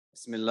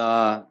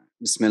Bismillah,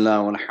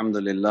 Bismillah,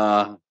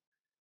 walhamdulillah,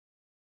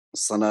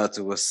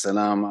 salatu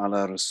wassalam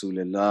ala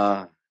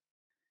Rasulillah,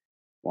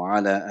 wa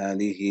ala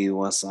alihi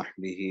wa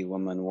sahbihi wa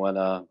man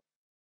wala.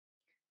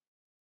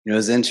 It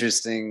was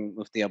interesting,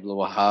 Mufti Abdul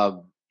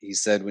Wahab, he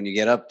said, when you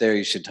get up there,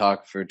 you should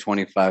talk for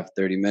 25,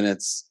 30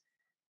 minutes.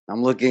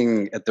 I'm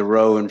looking at the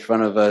row in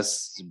front of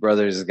us. His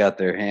brothers got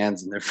their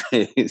hands in their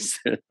face.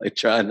 They're like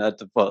trying not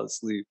to fall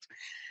asleep.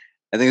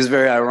 I think it's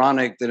very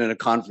ironic that in a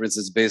conference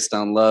that's based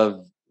on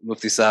love,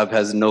 Mufti Saab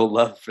has no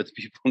love for the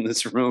people in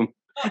this room.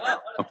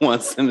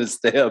 Wants them to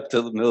stay up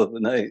till the middle of the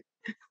night.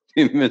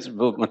 Be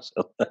miserable,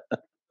 mashallah.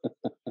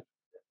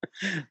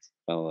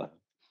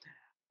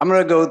 I'm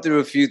going to go through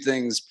a few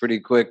things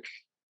pretty quick.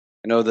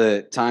 I know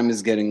the time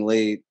is getting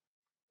late.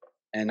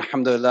 And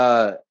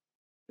alhamdulillah, I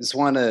just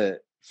want to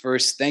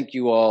first thank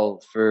you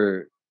all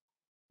for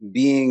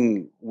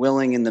being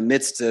willing in the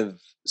midst of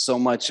so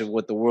much of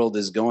what the world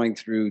is going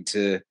through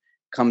to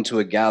come to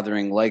a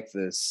gathering like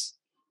this.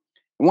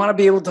 I want to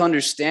be able to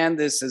understand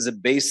this as a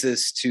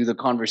basis to the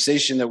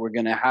conversation that we're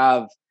going to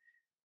have.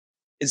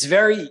 It's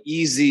very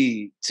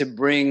easy to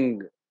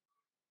bring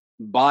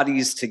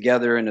bodies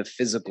together in a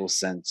physical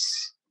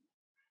sense.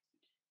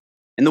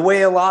 In the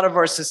way a lot of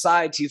our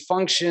society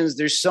functions,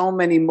 there's so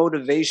many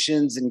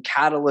motivations and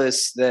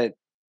catalysts that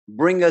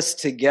bring us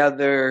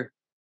together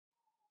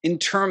in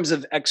terms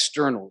of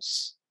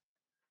externals.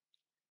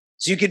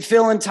 So you could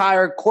fill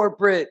entire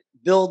corporate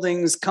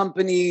buildings,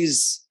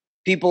 companies,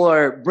 people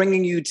are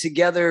bringing you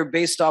together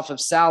based off of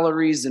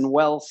salaries and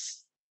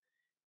wealth.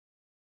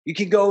 You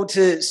can go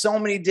to so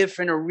many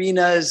different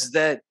arenas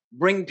that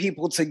bring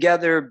people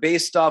together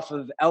based off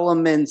of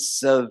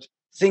elements of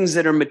things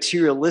that are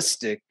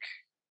materialistic.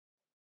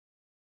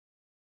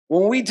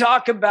 When we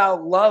talk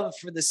about love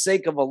for the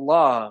sake of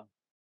Allah,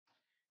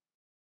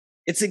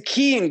 it's a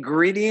key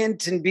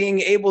ingredient in being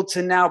able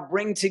to now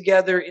bring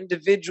together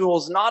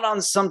individuals, not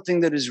on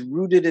something that is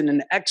rooted in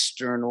an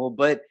external,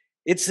 but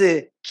it's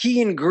a key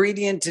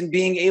ingredient in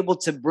being able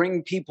to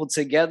bring people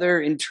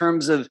together in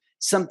terms of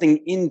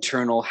something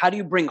internal. How do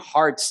you bring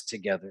hearts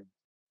together?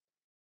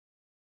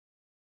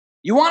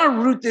 You want to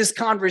root this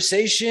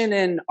conversation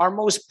in our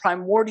most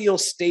primordial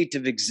state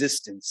of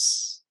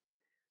existence.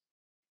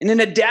 In an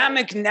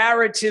Adamic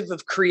narrative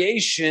of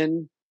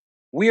creation,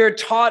 we are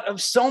taught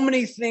of so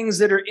many things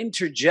that are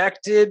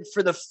interjected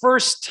for the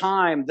first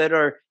time that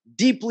are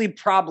deeply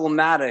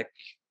problematic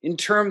in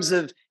terms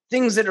of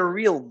things that are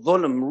real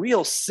dhulm,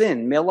 real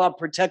sin. May Allah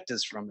protect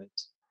us from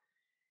it.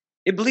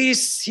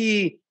 Iblis,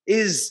 he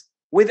is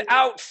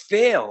without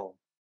fail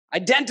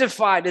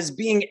identified as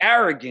being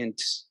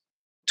arrogant,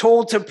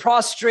 told to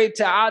prostrate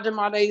to Adam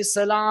alayhi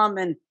salam,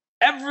 and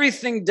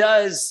everything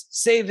does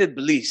save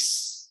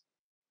Iblis.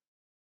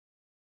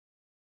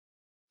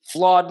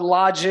 Flawed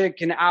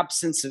logic and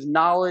absence of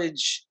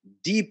knowledge,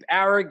 deep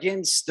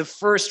arrogance, the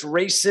first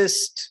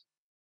racist.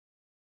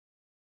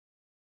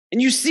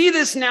 And you see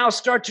this now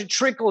start to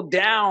trickle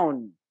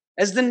down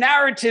as the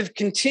narrative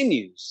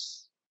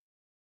continues.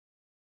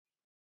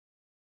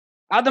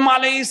 Adam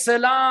alayhi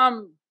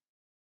salam,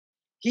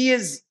 he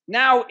is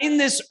now in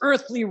this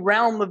earthly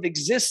realm of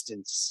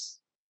existence.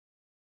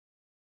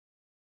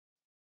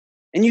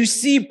 And you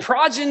see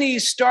progeny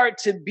start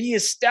to be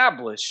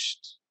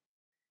established.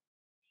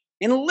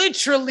 And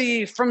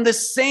literally from the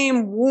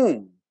same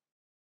womb,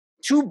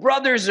 two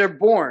brothers are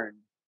born.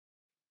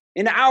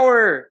 In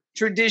our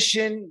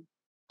tradition,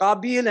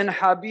 Qabil and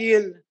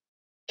Habil,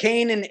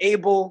 Cain and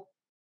Abel.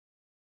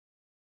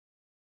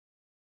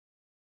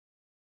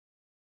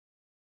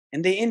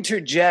 And they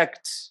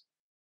interject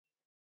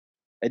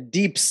a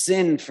deep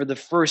sin for the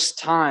first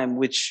time,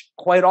 which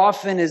quite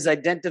often is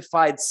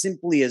identified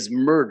simply as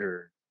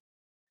murder.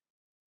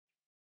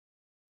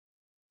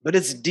 But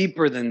it's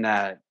deeper than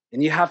that.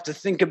 And you have to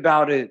think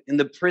about it in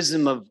the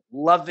prism of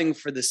loving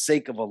for the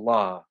sake of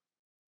Allah.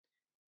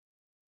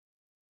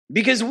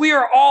 Because we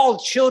are all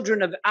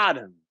children of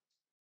Adam.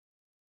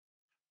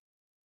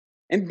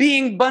 And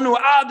being Banu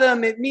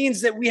Adam, it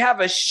means that we have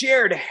a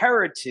shared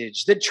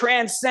heritage that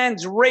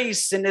transcends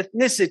race and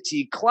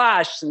ethnicity,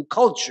 class and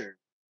culture.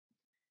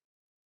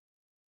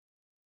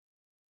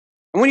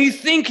 And when you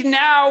think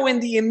now in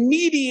the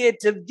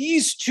immediate of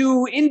these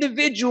two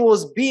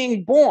individuals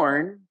being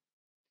born,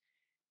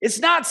 it's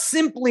not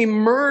simply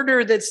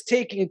murder that's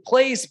taking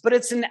place, but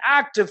it's an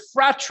act of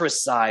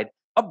fratricide,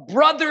 a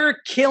brother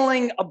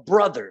killing a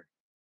brother.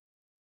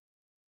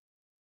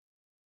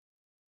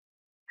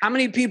 How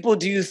many people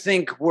do you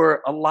think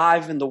were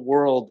alive in the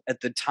world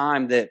at the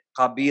time that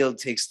Qabil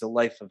takes the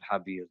life of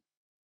Habil?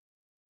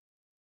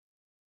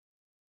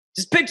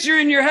 Just picture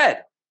in your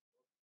head.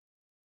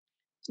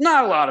 It's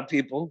not a lot of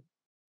people.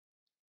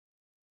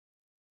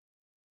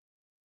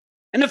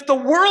 And if the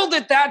world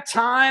at that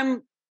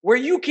time, where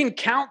you can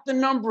count the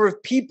number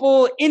of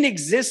people in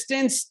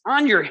existence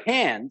on your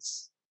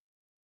hands,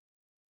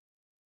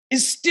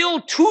 is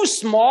still too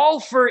small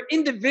for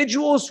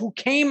individuals who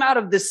came out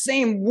of the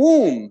same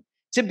womb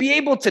to be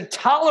able to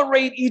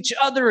tolerate each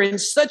other in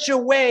such a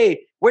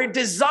way where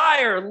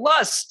desire,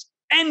 lust,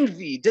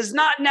 envy does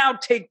not now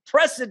take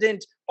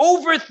precedent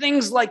over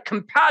things like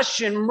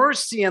compassion,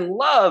 mercy, and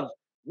love,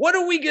 what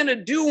are we going to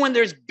do when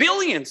there's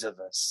billions of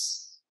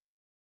us?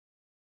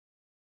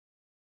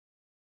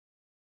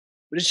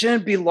 But it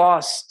shouldn't be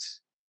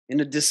lost in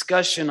a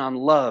discussion on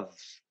love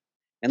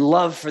and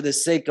love for the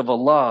sake of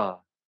Allah,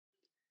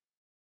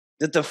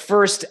 that the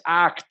first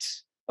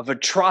act of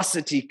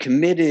atrocity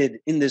committed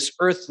in this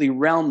earthly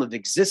realm of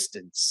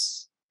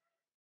existence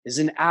is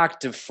an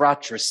act of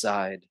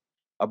fratricide,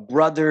 a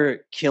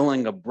brother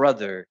killing a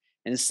brother.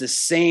 And it's the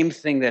same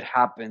thing that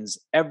happens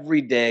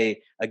every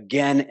day,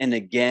 again and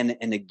again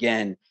and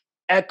again,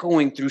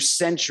 echoing through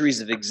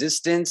centuries of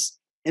existence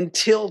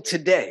until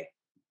today.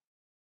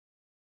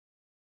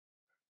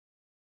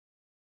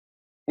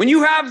 When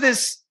you have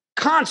this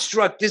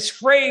construct, this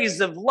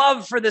phrase of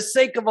love for the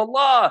sake of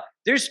Allah,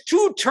 there's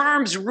two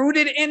terms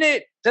rooted in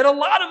it that a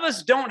lot of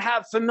us don't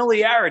have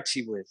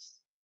familiarity with.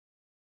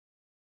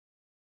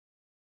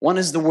 One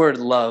is the word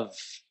love.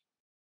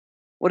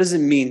 What does it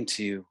mean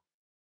to you?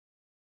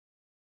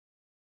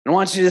 I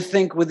want you to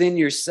think within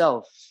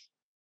yourself.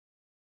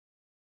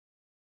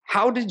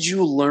 How did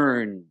you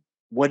learn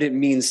what it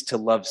means to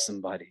love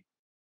somebody?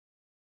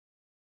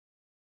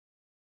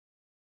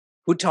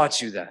 Who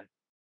taught you that?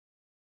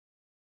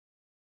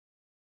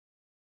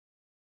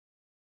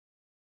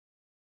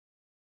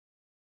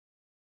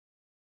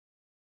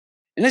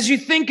 And as you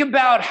think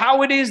about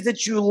how it is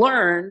that you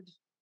learned,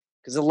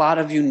 because a lot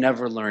of you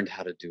never learned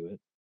how to do it.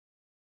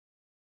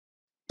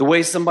 The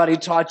way somebody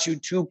taught you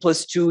 2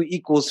 + 2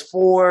 =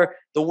 4,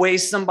 the way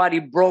somebody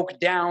broke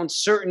down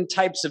certain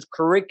types of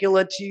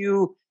curricula to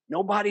you,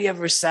 nobody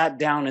ever sat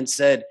down and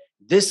said,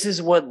 this is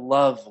what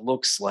love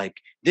looks like.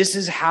 This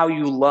is how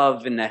you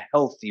love in a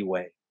healthy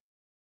way.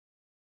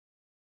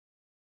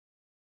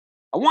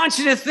 I want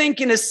you to think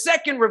in a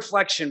second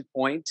reflection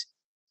point,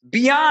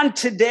 beyond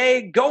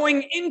today,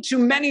 going into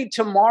many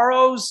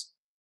tomorrows,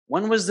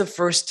 when was the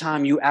first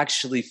time you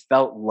actually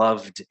felt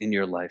loved in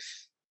your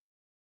life?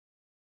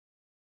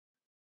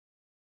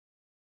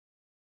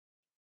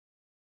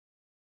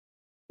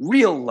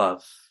 Real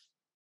love.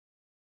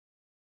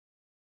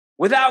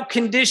 Without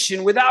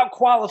condition, without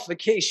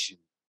qualification.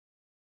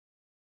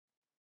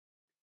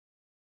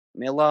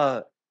 May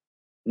Allah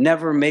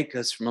never make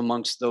us from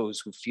amongst those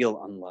who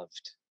feel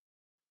unloved.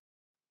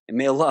 And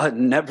may Allah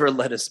never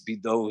let us be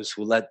those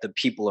who let the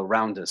people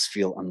around us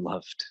feel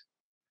unloved.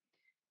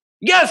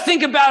 You got to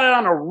think about it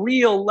on a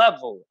real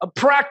level, a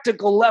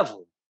practical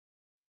level.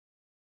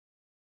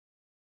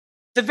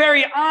 The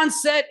very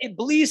onset,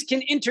 Iblis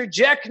can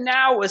interject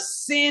now a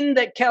sin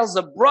that kills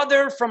a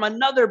brother from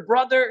another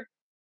brother.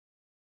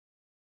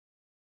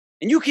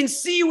 And you can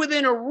see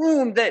within a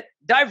room that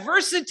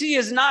diversity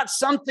is not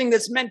something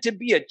that's meant to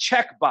be a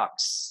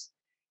checkbox.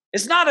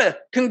 It's not a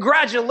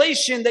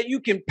congratulation that you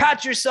can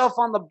pat yourself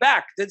on the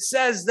back that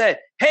says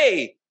that,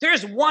 hey,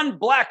 there's one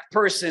black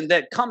person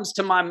that comes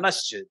to my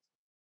masjid.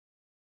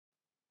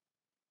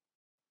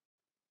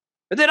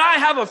 But that I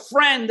have a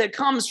friend that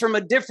comes from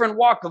a different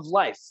walk of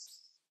life.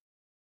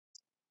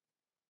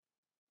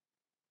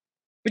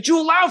 But you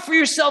allow for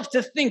yourself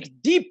to think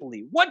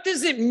deeply. What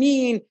does it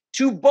mean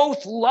to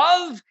both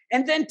love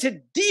and then to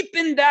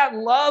deepen that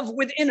love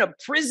within a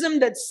prism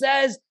that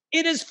says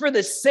it is for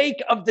the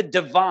sake of the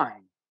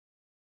divine?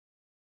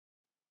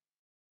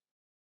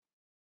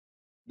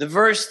 The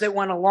verse that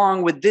went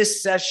along with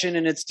this session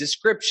and its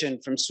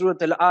description from Surah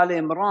Al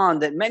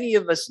Imran that many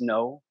of us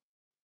know,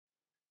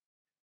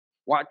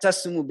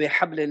 وَاعْتَصِمُوا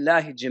بِحَبْلِ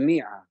اللَّهِ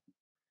جَمِيعًا,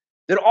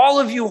 that all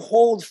of you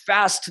hold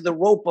fast to the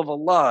rope of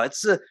Allah.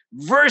 It's a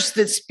verse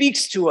that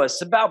speaks to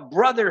us about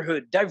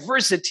brotherhood,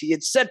 diversity,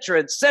 etc.,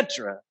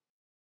 etc.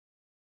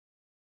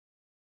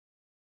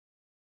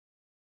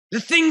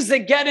 The things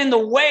that get in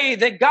the way,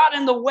 that got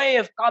in the way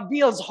of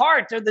Qabil's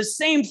heart are the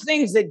same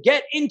things that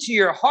get into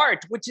your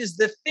heart, which is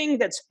the thing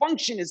that's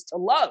function is to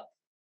love.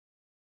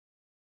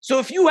 So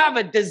if you have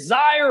a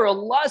desire, a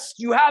lust,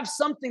 you have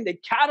something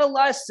that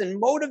catalyzes and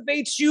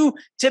motivates you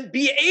to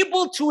be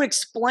able to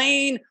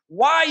explain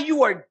why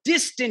you are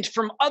distant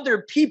from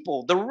other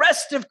people, the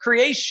rest of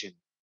creation.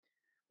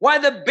 Why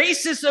the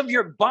basis of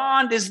your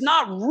bond is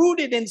not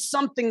rooted in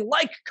something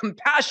like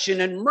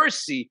compassion and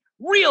mercy,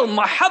 real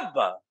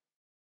mahabba.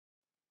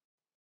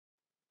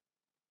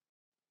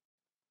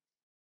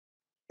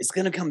 It's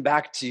going to come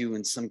back to you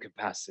in some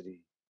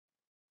capacity.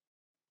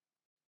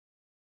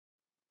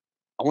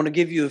 I want to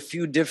give you a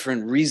few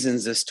different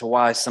reasons as to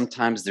why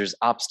sometimes there's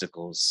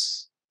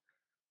obstacles.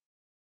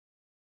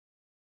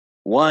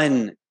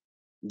 One,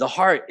 the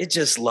heart, it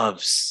just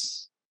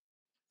loves.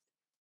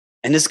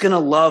 And it's going to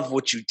love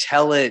what you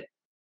tell it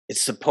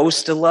it's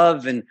supposed to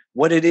love and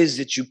what it is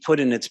that you put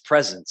in its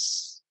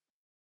presence.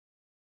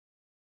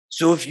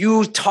 So if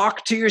you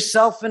talk to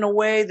yourself in a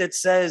way that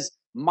says,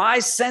 my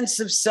sense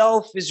of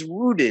self is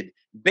rooted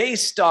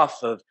based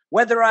off of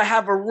whether I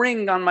have a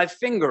ring on my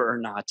finger or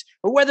not,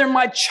 or whether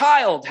my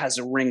child has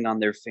a ring on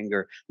their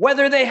finger,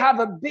 whether they have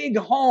a big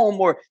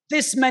home or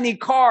this many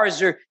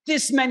cars or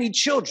this many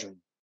children.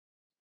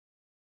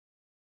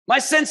 My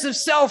sense of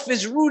self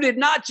is rooted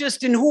not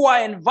just in who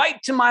I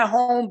invite to my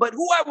home, but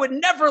who I would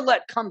never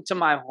let come to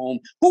my home,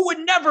 who would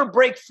never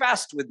break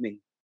fast with me.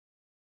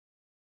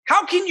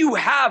 How can you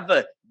have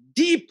a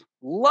deep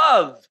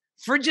love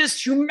for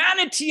just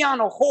humanity on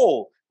a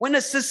whole when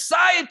a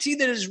society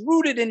that is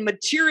rooted in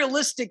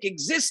materialistic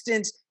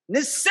existence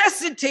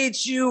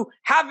necessitates you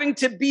having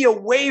to be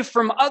away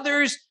from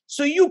others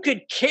so you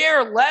could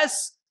care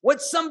less what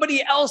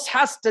somebody else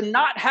has to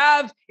not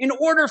have in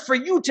order for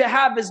you to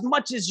have as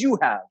much as you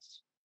have?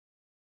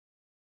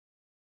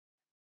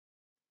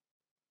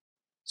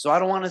 So I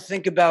don't want to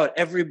think about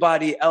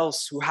everybody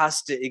else who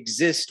has to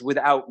exist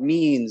without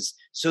means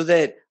so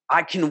that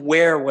I can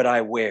wear what I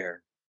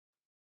wear.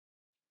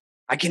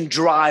 I can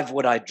drive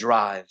what I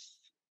drive.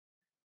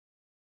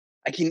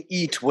 I can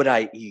eat what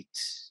I eat.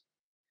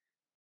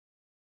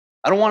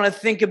 I don't want to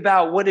think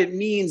about what it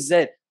means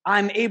that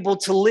I'm able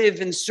to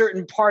live in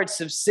certain parts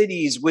of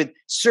cities with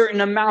certain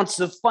amounts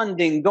of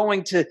funding,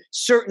 going to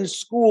certain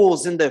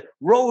schools, and the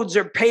roads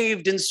are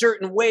paved in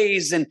certain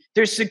ways and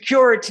there's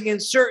security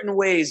in certain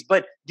ways.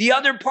 But the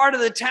other part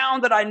of the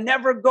town that I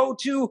never go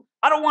to,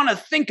 I don't want to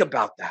think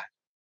about that.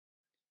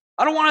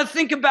 I don't want to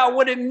think about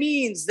what it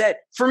means that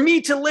for me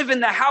to live in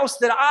the house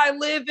that I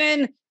live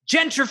in,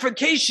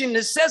 gentrification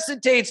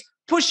necessitates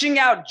pushing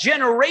out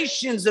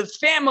generations of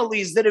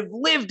families that have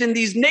lived in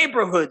these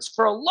neighborhoods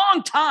for a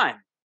long time.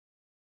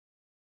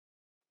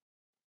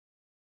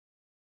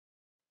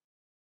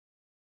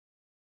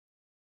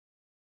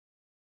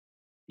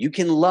 You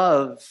can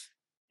love,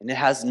 and it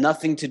has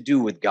nothing to do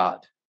with God.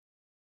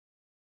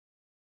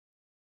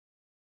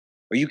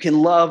 Or you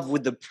can love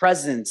with the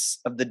presence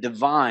of the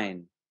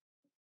divine,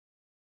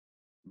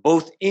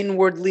 both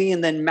inwardly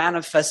and then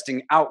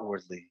manifesting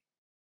outwardly,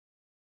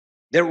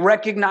 that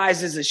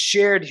recognizes a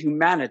shared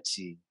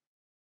humanity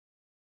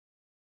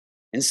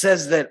and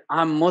says that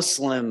I'm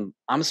Muslim,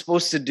 I'm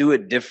supposed to do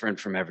it different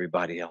from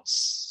everybody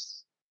else.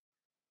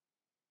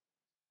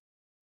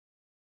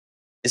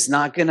 It's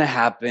not going to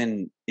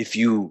happen if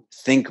you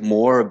think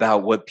more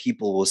about what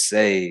people will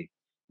say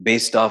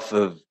based off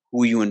of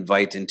who you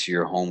invite into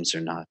your homes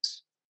or not.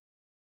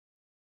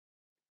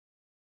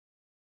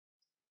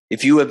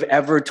 If you have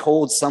ever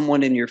told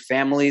someone in your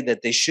family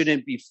that they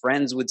shouldn't be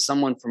friends with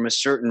someone from a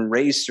certain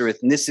race or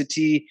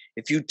ethnicity,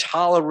 if you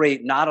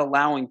tolerate not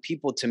allowing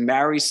people to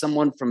marry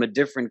someone from a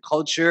different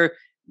culture,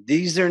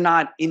 these are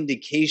not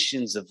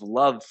indications of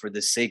love for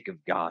the sake of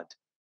God.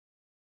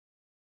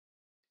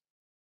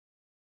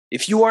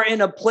 If you are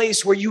in a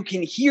place where you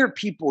can hear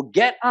people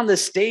get on the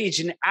stage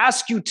and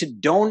ask you to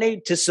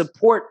donate to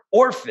support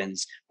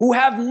orphans who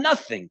have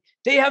nothing,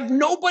 they have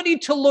nobody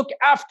to look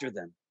after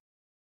them.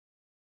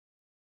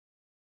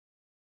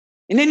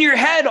 And in your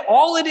head,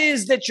 all it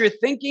is that you're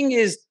thinking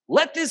is,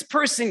 let this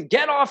person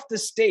get off the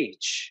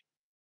stage.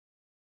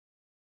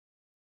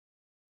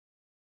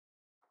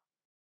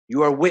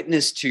 You are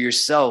witness to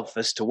yourself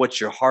as to what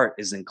your heart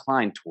is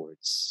inclined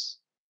towards.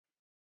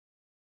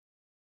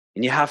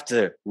 And you have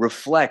to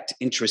reflect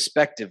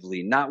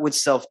introspectively, not with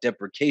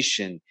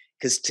self-deprecation,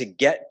 because to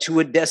get to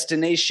a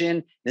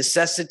destination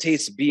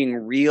necessitates being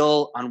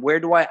real on where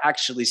do I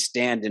actually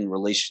stand in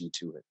relation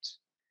to it.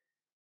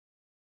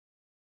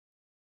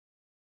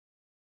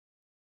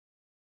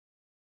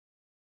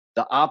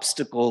 The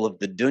obstacle of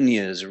the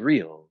dunya is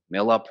real. May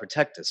Allah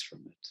protect us from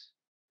it.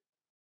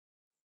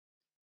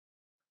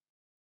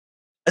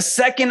 A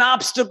second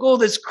obstacle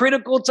that's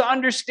critical to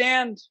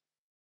understand: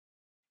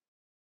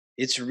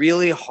 it's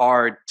really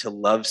hard to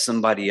love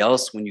somebody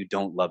else when you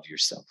don't love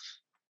yourself.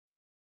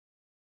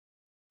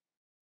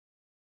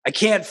 I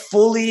can't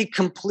fully,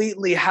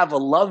 completely have a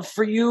love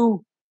for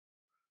you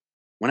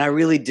when I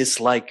really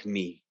dislike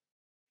me.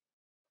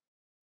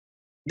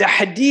 The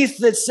hadith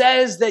that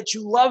says that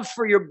you love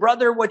for your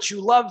brother what you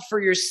love for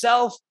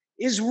yourself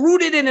is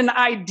rooted in an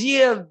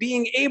idea of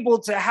being able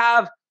to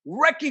have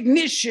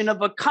recognition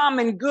of a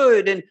common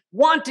good and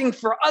wanting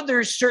for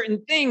others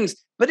certain things.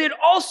 But it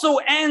also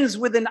ends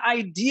with an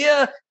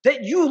idea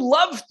that you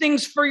love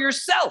things for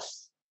yourself.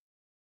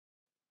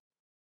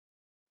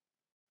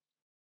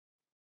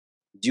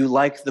 Do you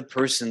like the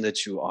person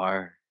that you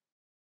are?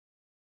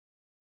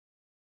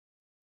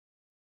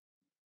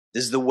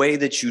 Does the way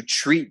that you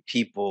treat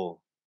people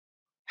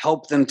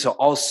help them to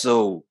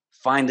also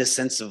find a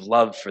sense of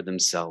love for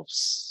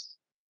themselves?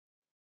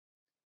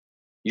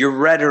 Your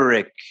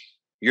rhetoric,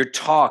 your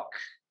talk,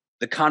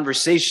 the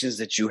conversations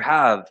that you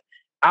have.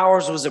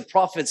 Ours was a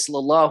Prophet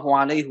sallallahu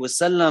alaihi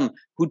wasallam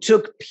who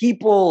took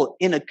people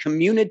in a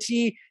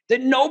community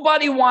that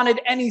nobody wanted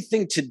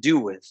anything to do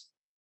with,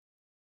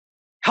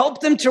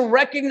 helped them to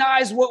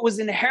recognize what was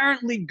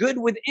inherently good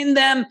within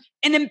them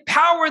and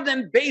empower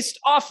them based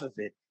off of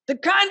it. The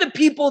kind of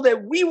people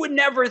that we would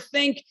never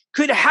think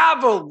could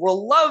have a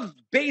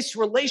love-based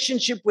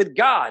relationship with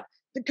God.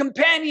 The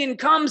companion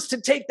comes to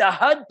take the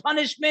Hud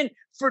punishment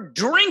for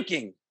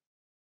drinking.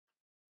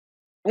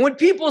 And when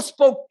people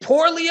spoke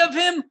poorly of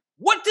him,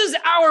 what does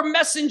our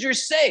messenger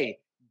say?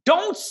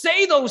 Don't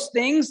say those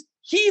things.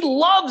 He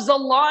loves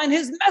Allah and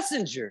his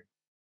messenger.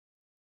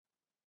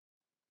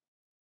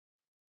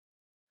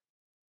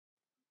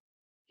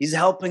 He's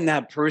helping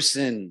that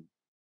person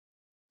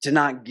to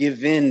not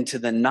give in to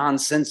the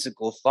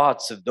nonsensical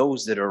thoughts of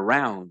those that are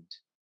around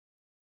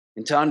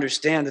and to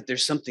understand that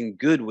there's something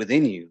good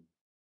within you.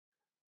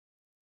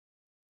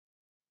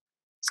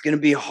 It's going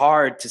to be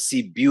hard to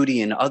see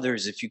beauty in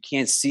others if you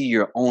can't see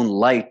your own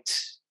light,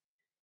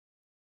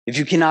 if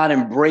you cannot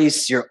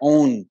embrace your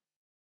own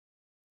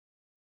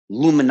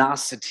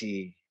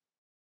luminosity.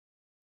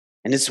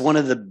 And it's one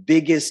of the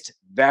biggest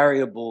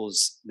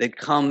variables that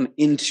come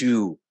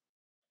into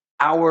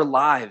our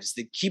lives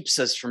that keeps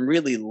us from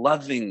really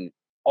loving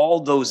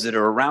all those that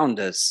are around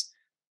us.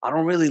 I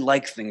don't really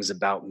like things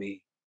about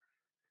me,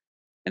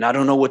 and I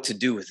don't know what to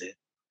do with it.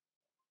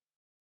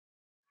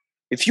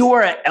 If you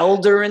are an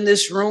elder in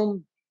this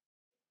room,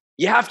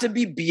 you have to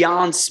be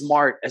beyond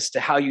smart as to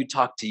how you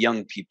talk to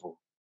young people.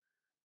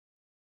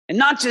 And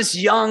not just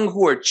young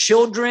who are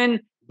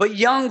children, but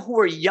young who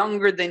are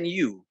younger than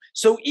you.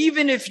 So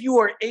even if you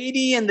are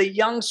 80 and the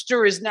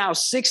youngster is now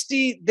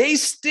 60, they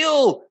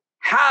still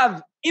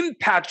have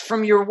impact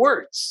from your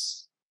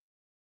words.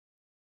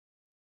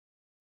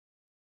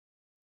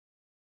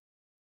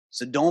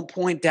 So don't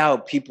point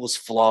out people's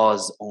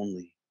flaws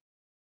only.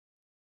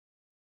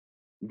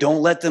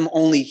 Don't let them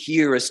only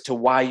hear as to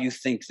why you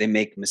think they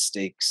make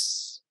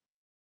mistakes.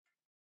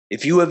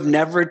 If you have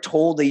never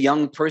told a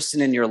young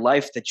person in your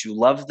life that you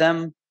love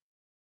them,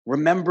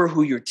 remember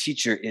who your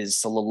teacher is,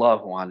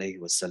 sallallahu alaihi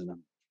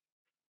wasallam.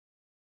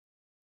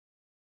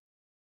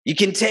 You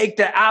can take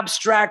the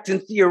abstract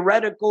and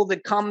theoretical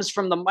that comes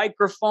from the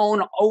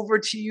microphone over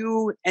to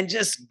you and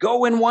just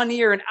go in one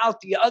ear and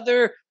out the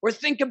other, or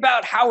think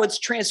about how it's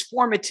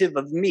transformative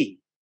of me.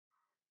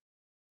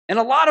 And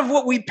a lot of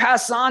what we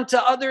pass on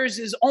to others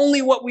is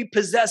only what we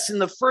possess in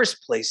the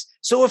first place.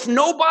 So if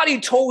nobody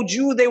told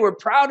you they were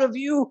proud of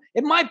you,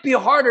 it might be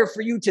harder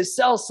for you to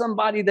sell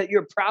somebody that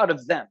you're proud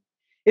of them.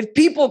 If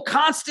people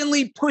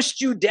constantly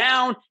pushed you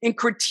down and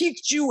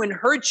critiqued you and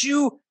hurt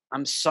you,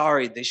 I'm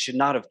sorry, they should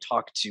not have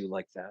talked to you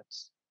like that.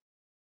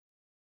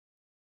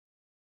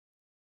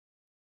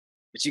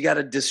 But you got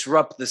to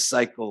disrupt the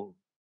cycle.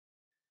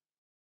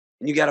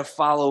 And you got to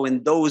follow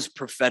in those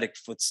prophetic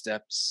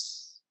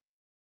footsteps.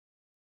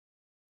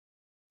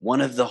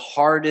 One of the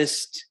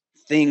hardest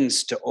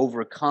things to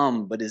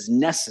overcome, but is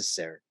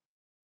necessary,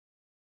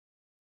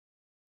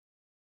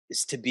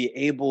 is to be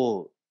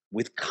able,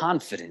 with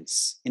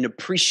confidence and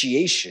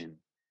appreciation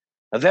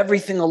of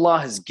everything Allah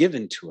has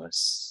given to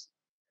us,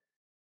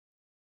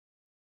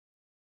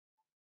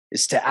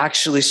 is to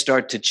actually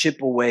start to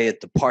chip away at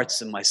the parts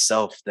of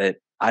myself that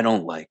I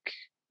don't like.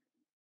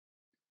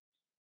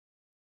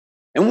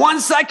 And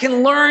once I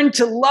can learn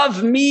to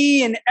love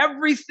me and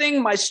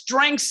everything, my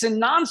strengths and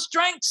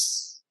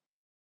non-strengths,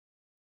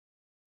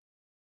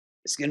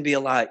 it's going to be a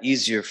lot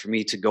easier for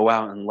me to go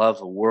out and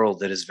love a world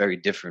that is very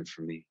different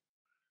from me.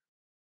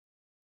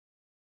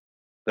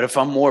 But if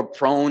I'm more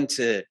prone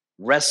to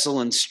wrestle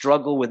and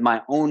struggle with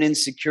my own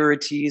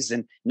insecurities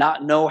and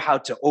not know how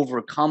to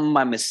overcome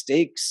my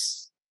mistakes,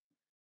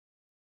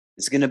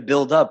 it's going to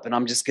build up, and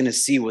I'm just going to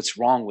see what's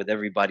wrong with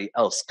everybody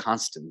else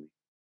constantly.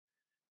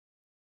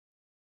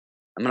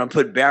 I'm going to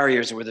put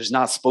barriers where there's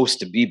not supposed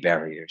to be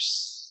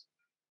barriers.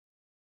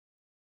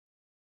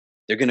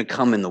 They're going to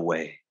come in the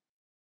way.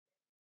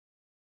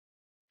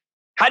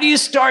 How do you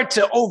start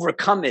to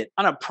overcome it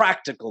on a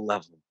practical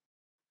level?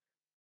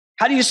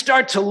 How do you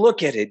start to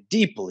look at it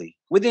deeply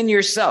within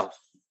yourself?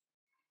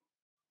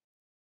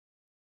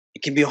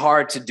 It can be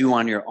hard to do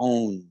on your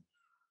own,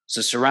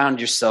 so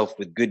surround yourself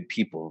with good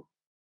people.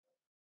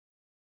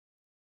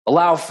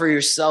 Allow for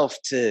yourself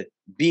to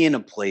be in a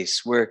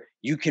place where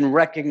you can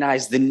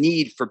recognize the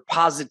need for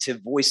positive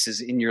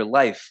voices in your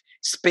life,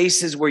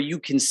 spaces where you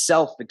can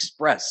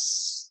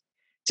self-express,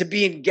 to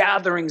be in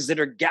gatherings that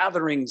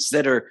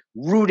are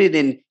rooted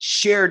in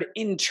shared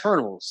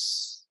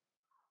internals.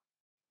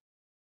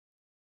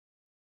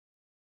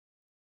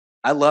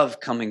 I love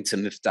coming to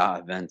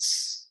Miftah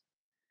events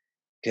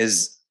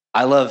because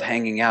I love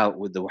hanging out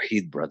with the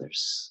Wahid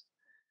brothers.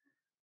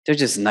 They're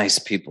just nice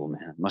people,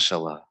 man,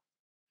 mashallah.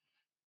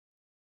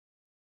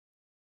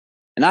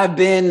 And I've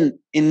been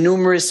in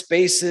numerous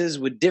spaces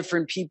with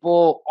different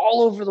people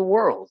all over the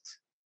world.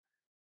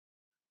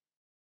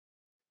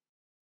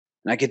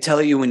 And I can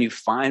tell you, when you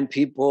find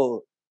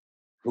people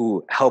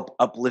who help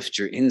uplift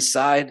your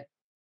inside,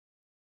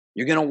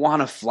 you're going to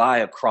want to fly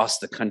across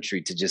the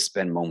country to just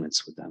spend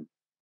moments with them.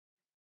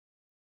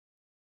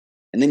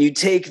 And then you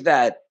take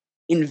that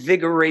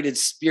invigorated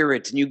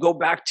spirit and you go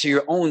back to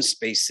your own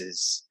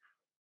spaces,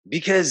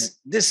 because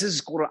this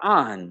is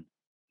Quran.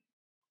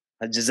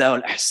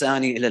 Al-jazā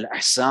al-ihsāni ila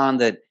al-ihsān,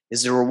 that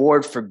is a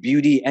reward for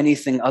beauty.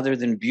 Anything other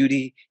than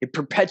beauty, it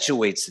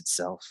perpetuates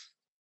itself.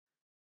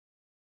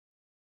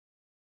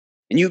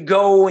 And you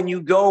go and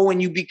you go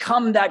and you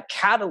become that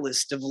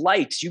catalyst of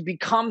light. You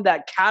become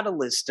that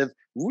catalyst of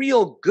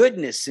real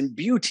goodness and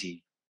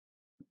beauty.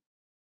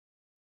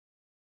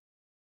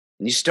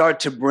 And you start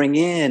to bring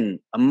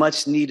in a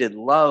much needed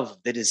love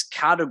that is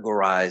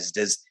categorized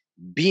as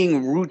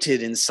being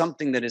rooted in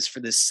something that is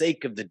for the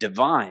sake of the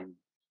divine.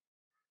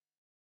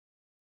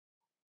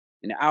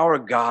 And our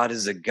God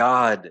is a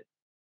God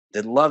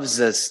that loves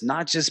us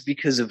not just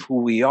because of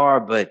who we are,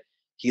 but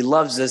he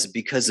loves us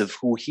because of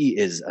who he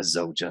is,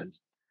 Azza wa Jal. And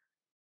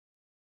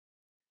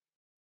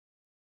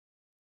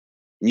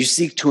you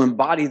seek to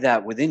embody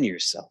that within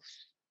yourself.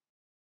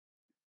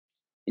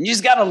 And you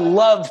just got to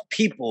love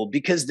people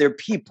because they're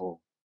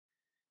people.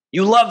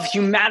 You love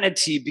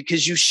humanity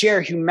because you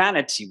share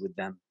humanity with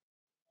them.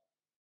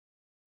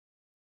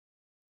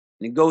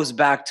 And it goes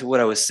back to what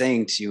I was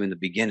saying to you in the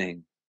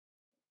beginning.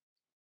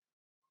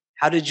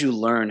 How did you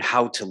learn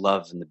how to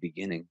love in the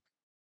beginning?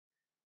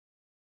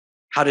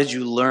 How did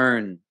you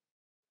learn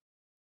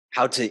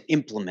how to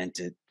implement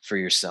it for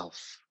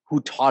yourself? Who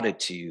taught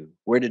it to you?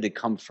 Where did it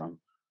come from?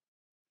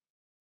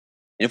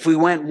 And if we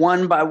went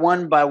one by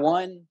one by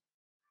one,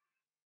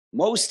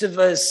 most of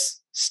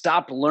us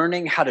stopped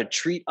learning how to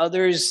treat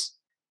others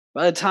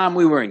by the time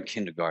we were in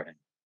kindergarten.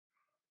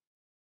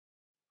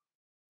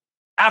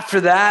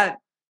 After that,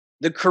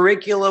 the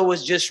curricula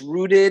was just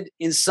rooted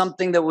in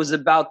something that was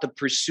about the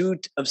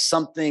pursuit of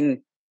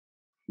something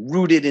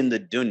rooted in the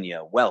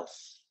dunya, wealth.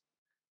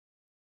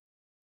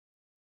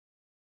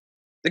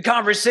 The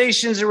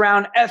conversations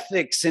around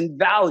ethics and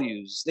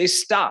values, they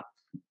stop.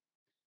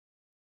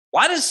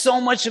 Why does so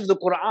much of the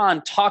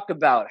Quran talk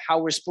about how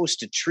we're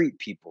supposed to treat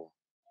people?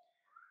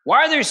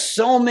 Why are there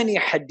so many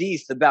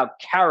hadith about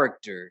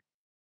character,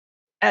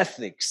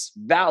 ethics,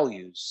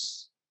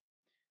 values?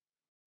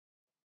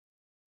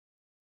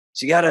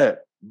 So you got to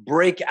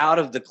break out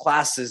of the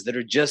classes that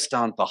are just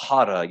on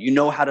tahara. You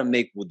know how to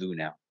make wudu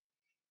now.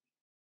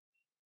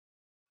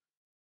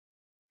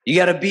 You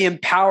got to be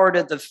empowered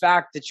at the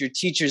fact that your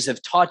teachers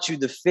have taught you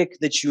the fiqh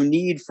that you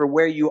need for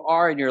where you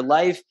are in your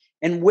life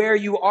and where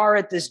you are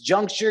at this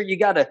juncture. You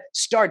got to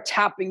start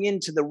tapping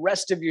into the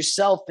rest of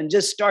yourself and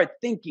just start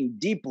thinking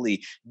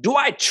deeply. Do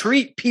I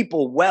treat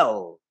people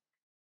well?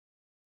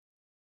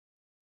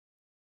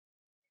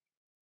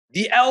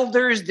 The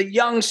elders, the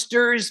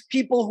youngsters,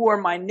 people who are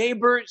my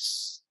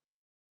neighbors.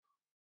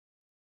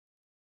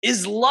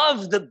 Is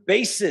love the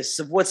basis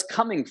of what's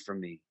coming from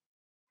me?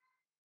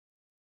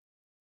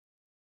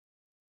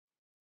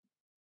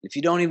 If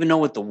you don't even know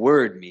what the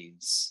word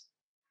means,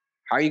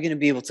 how are you going to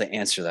be able to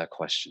answer that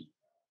question?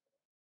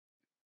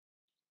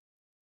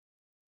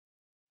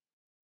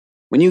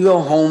 When you go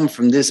home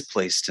from this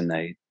place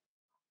tonight,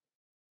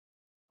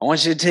 I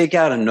want you to take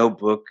out a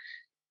notebook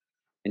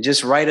and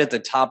just write at the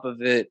top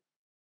of it,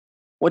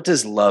 what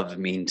does love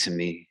mean to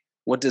me?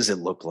 What does it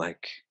look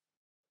like?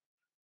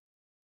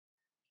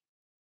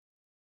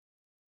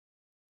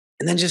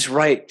 And then just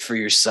write for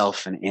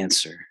yourself an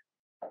answer.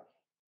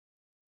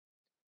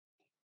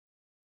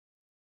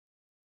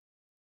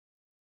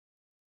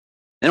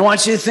 And I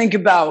want you to think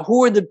about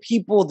who are the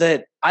people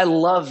that I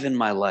love in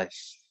my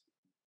life.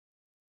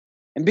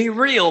 And be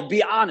real,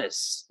 be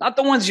honest. Not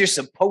the ones you're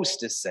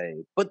supposed to say,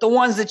 but the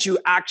ones that you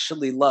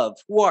actually love.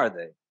 Who are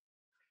they?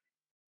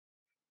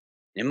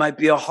 It might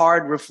be a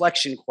hard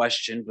reflection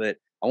question, but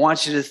I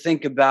want you to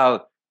think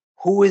about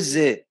who is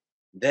it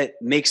that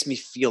makes me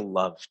feel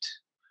loved?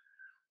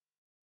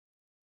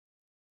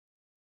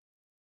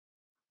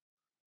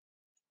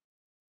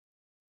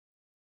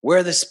 Where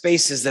are the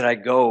spaces that I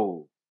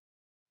go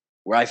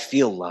where I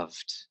feel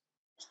loved?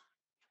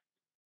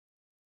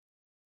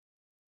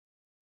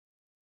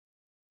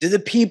 Do the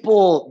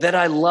people that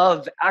I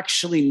love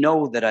actually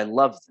know that I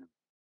love them?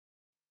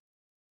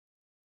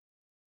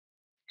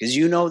 Because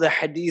you know the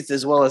hadith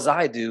as well as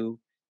I do.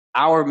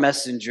 Our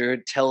messenger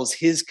tells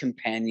his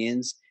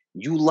companions,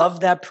 you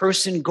love that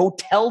person, go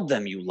tell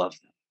them you love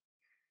them.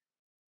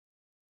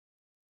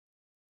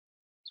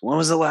 So when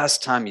was the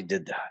last time you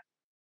did that?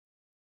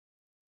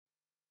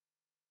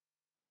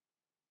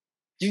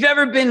 If you've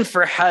ever been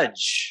for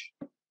Hajj,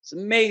 it's an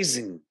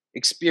amazing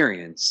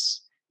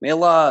experience. May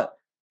Allah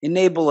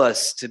enable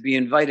us to be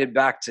invited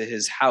back to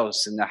his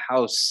house in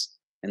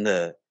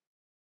the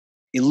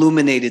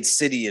illuminated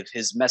city of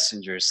his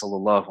messenger,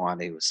 sallallahu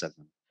alaihi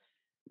wasallam.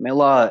 May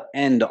Allah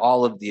end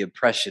all of the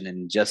oppression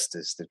and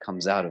injustice that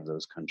comes out of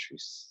those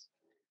countries.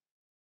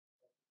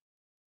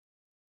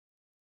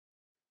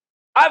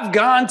 I've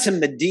gone to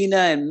Medina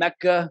and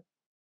Mecca,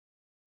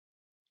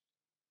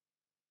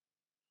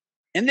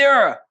 and there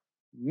are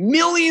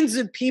millions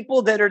of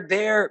people that are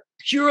there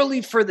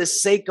purely for the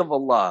sake of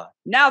Allah.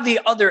 Now the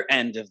other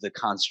end of the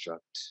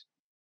construct.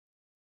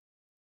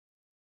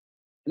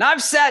 And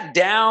I've sat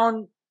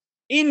down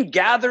in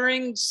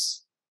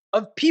gatherings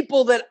of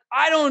people that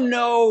I don't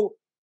know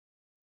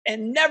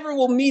and never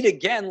will meet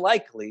again,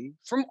 likely,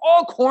 from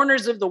all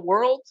corners of the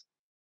world.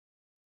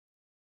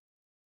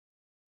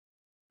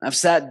 I've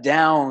sat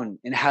down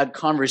and had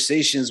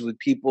conversations with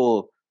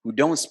people who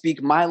don't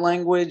speak my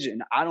language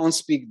and I don't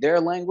speak their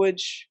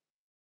language.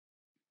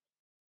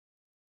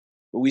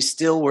 But we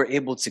still were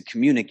able to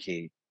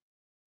communicate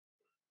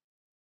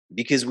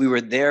because we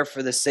were there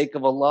for the sake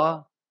of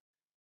Allah.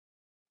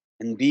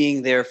 And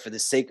being there for the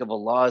sake of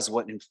Allah is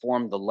what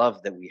informed the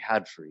love that we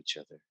had for each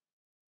other.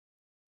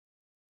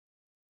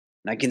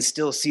 And I can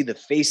still see the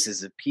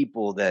faces of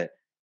people that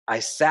I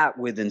sat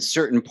with in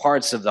certain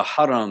parts of the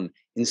haram,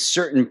 in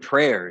certain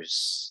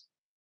prayers.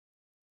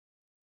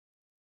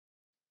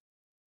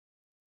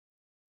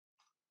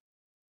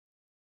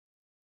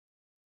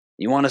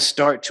 You want to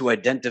start to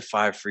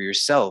identify for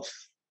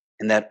yourself.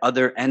 And that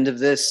other end of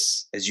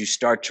this, as you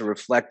start to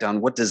reflect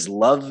on what does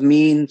love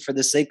mean for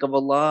the sake of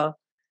Allah?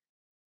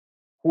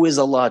 Who is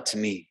Allah to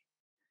me?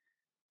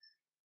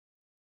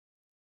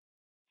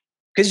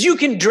 Because you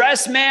can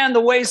dress, man, the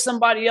way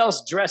somebody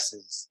else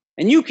dresses.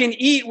 And you can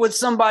eat what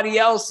somebody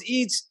else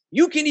eats.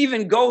 You can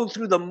even go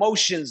through the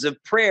motions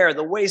of prayer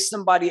the way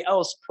somebody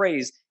else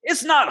prays.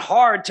 It's not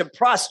hard to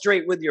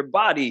prostrate with your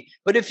body.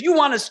 But if you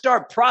want to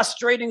start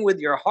prostrating with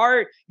your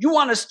heart, you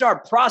want to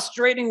start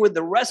prostrating with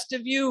the rest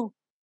of you,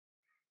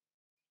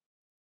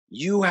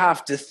 you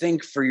have to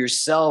think for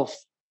yourself,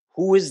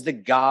 who is the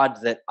God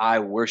that I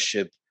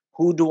worship?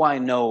 Who do I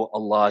know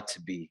Allah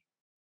to be?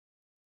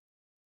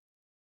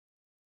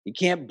 You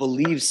can't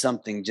believe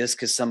something just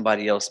because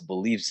somebody else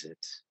believes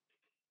it.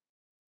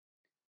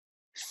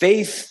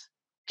 Faith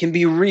can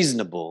be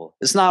reasonable.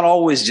 It's not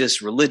always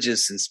just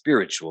religious and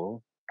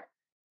spiritual.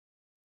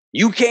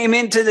 You came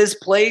into this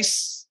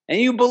place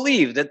and you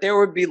believe that there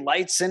would be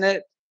lights in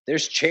it.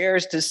 There's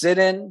chairs to sit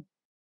in.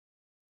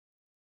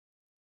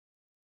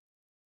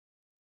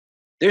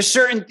 There's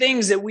certain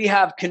things that we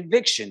have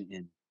conviction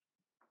in.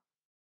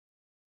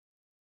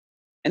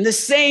 And the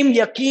same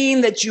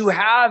yaqeen that you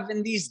have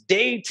in these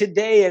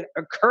day-to-day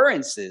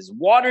occurrences,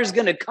 water's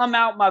going to come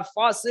out my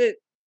faucet.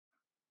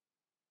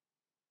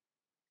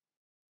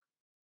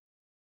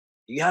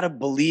 You got to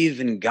believe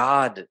in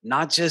God,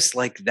 not just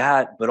like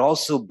that, but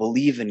also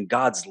believe in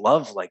God's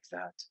love like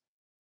that.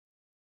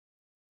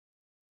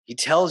 He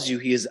tells you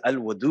he is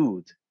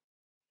al-wadud.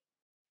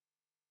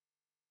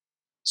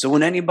 So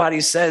when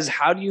anybody says,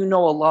 how do you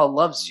know Allah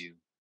loves you?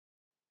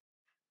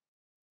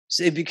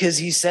 Say, because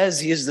he says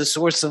he is the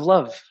source of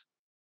love.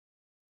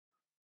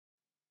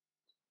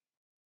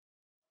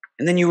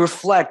 And then you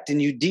reflect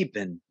and you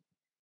deepen.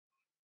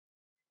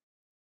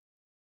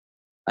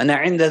 Ana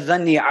inda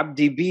dhanni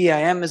abdi bi,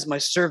 I am as my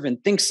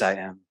servant thinks I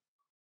am.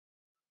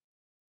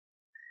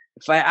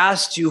 If I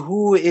asked you,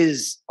 who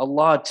is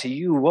Allah to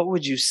you, what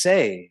would you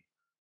say?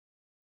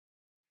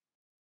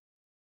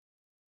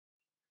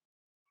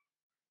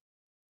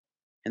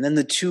 And then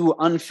the two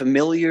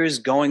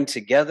unfamiliars going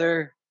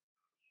together,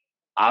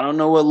 I don't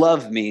know what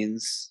love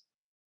means.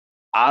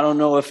 I don't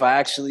know if I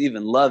actually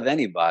even love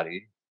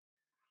anybody.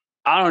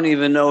 I don't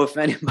even know if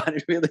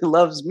anybody really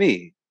loves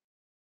me.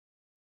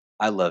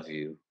 I love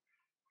you.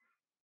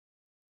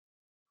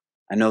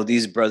 I know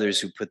these brothers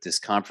who put this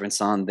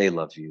conference on, they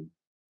love you.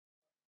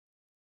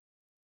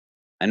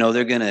 I know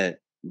they're going to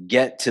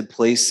get to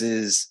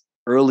places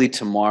early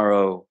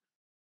tomorrow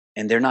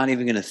and they're not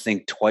even going to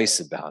think twice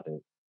about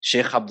it.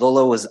 Sheikh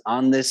Abdullah was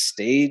on this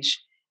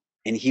stage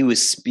and he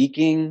was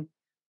speaking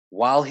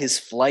while his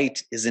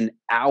flight is an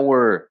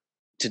hour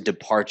to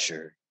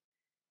departure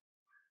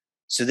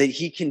so that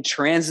he can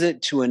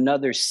transit to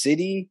another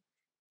city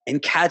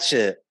and catch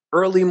a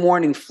early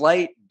morning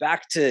flight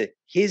back to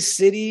his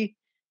city.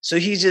 So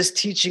he's just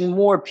teaching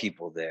more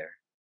people there.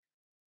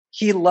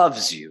 He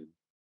loves you.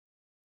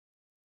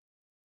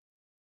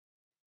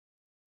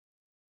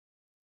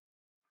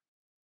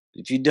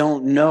 If you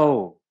don't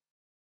know,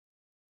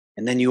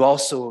 and then you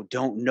also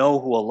don't know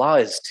who Allah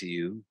is to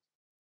you,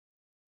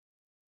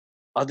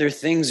 other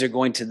things are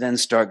going to then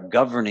start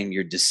governing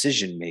your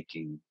decision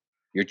making,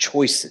 your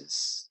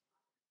choices.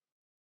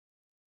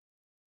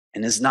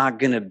 And it's not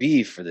going to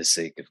be for the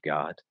sake of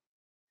God,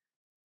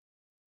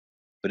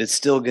 but it's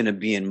still going to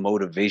be in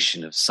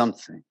motivation of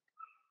something.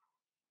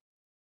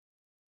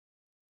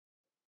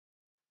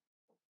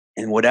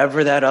 And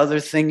whatever that other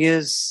thing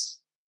is,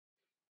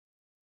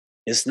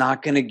 it's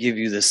not going to give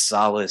you the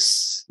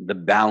solace, the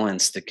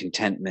balance, the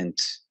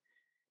contentment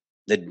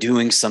that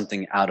doing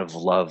something out of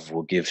love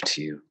will give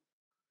to you.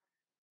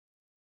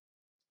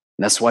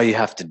 And that's why you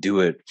have to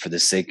do it for the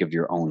sake of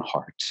your own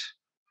heart.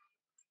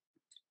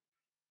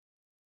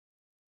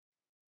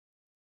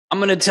 I'm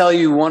going to tell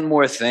you one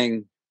more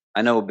thing.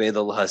 I know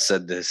Ubaidullah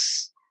said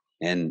this,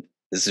 and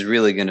this is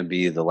really going to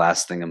be the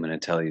last thing I'm going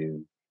to tell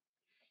you.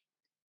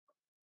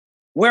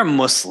 We're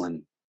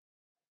Muslim.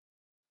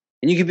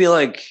 And you could be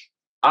like,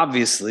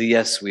 obviously,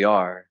 yes, we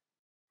are.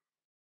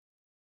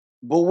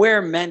 But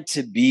we're meant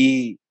to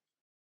be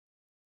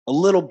a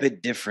little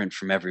bit different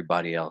from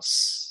everybody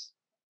else.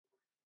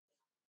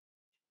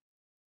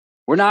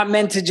 We're not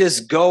meant to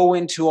just go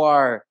into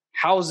our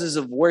houses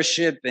of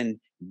worship and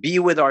be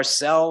with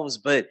ourselves,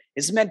 but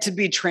it's meant to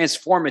be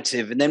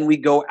transformative. And then we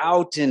go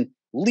out and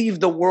leave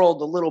the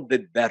world a little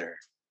bit better.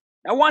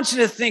 I want you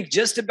to think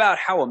just about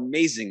how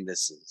amazing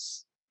this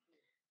is,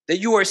 that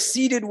you are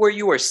seated where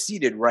you are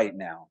seated right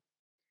now.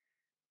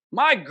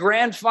 My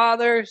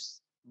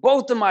grandfathers,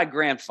 both of my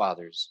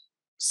grandfathers,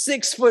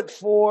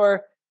 6'4",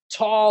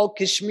 tall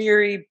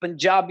Kashmiri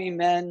Punjabi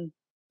men.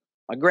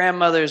 My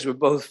grandmothers were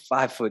both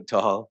 5 foot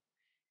tall.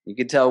 You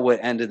can tell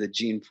what end of the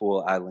gene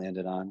pool I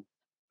landed on.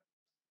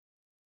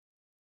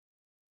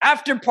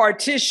 After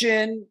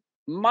partition,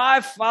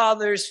 my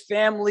father's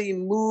family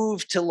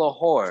moved to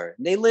Lahore.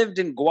 They lived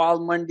in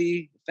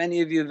Gwalmundi, if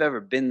any of you have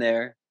ever been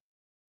there.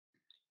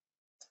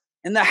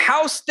 And the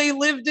house they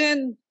lived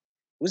in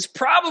was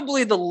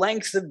probably the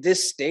length of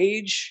this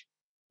stage,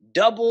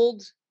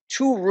 doubled,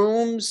 2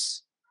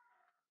 rooms.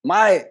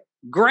 My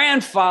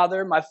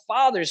grandfather, my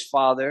father's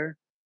father,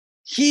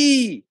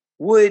 he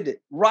would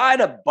ride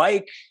a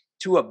bike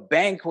to a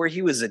bank where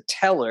he was a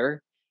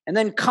teller and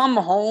then come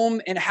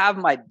home and have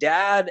my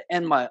dad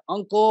and my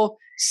uncle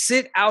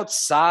sit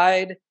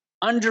outside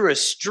under a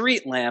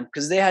street lamp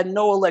because they had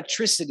no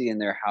electricity in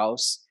their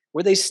house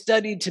where they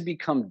studied to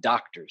become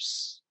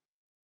doctors.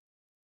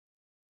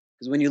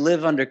 Because when you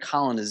live under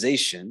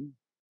colonization,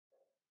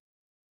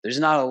 there's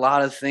not a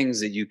lot of things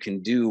that you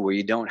can do where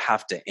you don't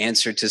have to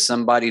answer to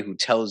somebody who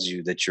tells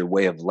you that your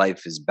way of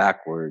life is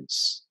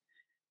backwards.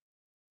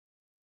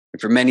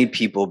 And for many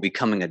people,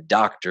 becoming a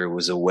doctor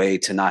was a way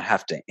to not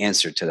have to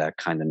answer to that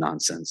kind of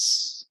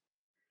nonsense.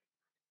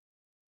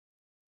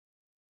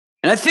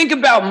 And I think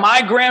about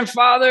my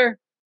grandfather,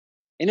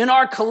 and in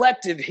our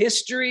collective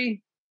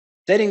history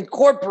that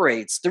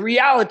incorporates the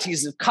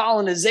realities of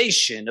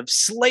colonization, of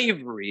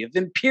slavery, of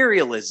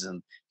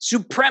imperialism,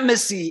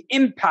 supremacy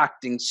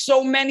impacting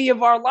so many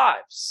of our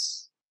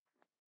lives.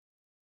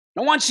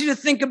 I want you to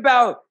think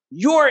about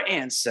your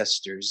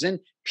ancestors and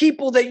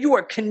people that you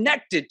are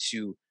connected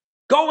to,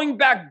 going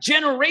back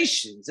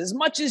generations as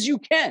much as you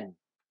can.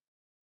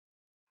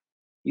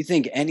 You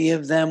think any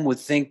of them would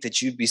think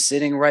that you'd be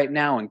sitting right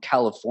now in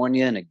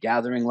California in a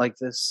gathering like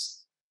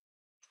this?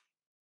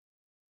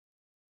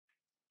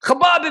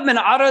 Khabbab ibn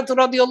Arat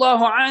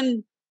radiallahu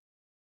an,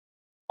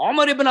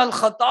 Umar ibn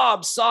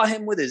al-Khattab saw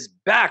him with his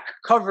back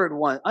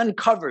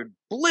uncovered,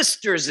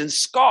 blisters and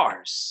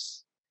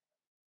scars.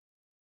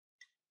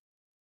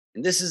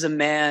 And this is a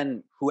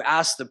man who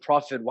asked the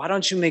Prophet, why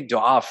don't you make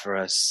dua for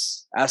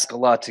us? Ask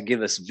Allah to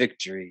give us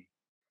victory.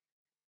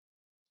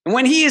 And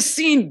when he is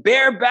seen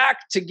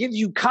bareback, to give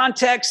you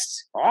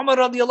context, Umar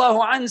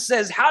radiallahu an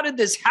says, how did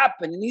this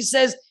happen? And he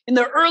says, in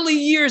the early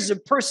years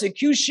of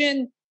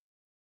persecution,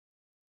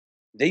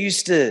 they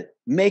used to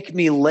make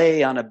me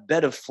lay on a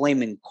bed of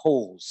flaming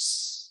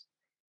coals.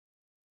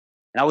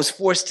 And I was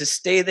forced to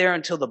stay there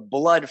until the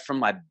blood from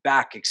my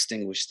back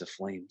extinguished the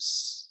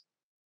flames.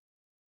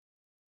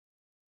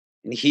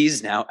 And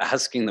he's now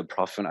asking the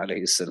Prophet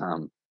alayhi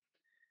salam,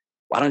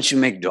 why don't you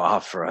make dua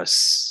for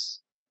us?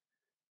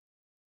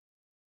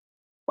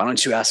 Why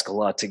don't you ask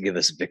Allah to give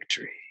us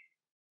victory?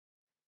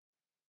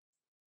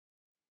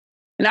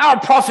 And our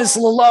Prophet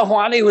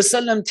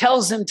ﷺ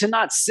tells him to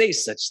not say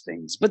such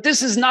things. But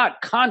this is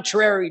not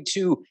contrary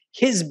to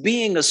his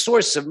being a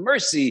source of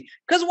mercy,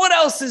 because what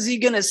else is he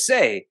going to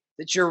say?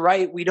 That you're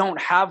right, we don't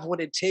have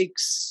what it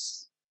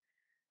takes.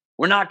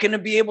 We're not going to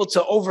be able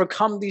to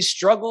overcome these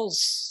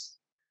struggles.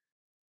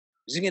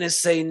 Is he going to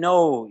say,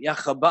 no, Ya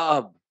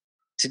Khabbab,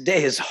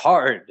 today is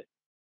hard,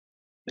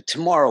 but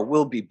tomorrow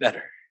will be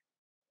better?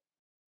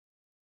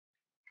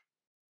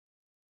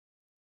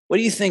 What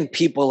do you think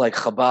people like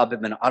Khabbab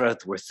ibn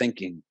Arat were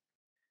thinking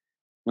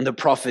when the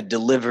Prophet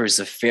delivers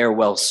a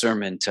farewell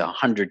sermon to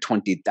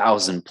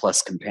 120,000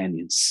 plus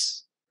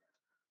companions?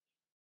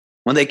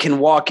 When they can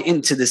walk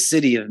into the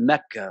city of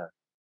Mecca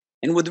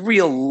and with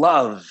real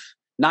love,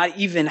 not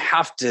even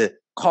have to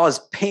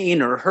cause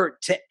pain or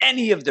hurt to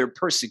any of their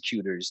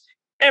persecutors.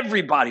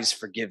 Everybody's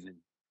forgiven.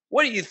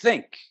 What do you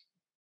think?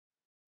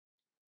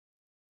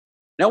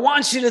 Now, I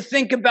want you to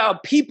think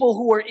about people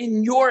who are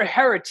in your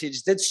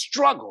heritage that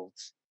struggled,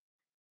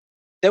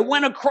 that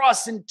went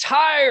across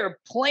entire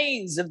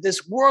planes of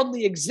this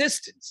worldly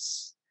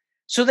existence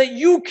so that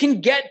you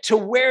can get to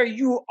where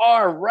you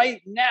are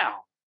right now.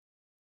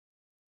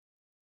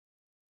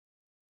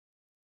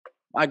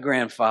 My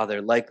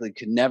grandfather likely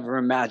could never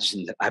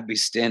imagine that I'd be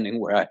standing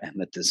where I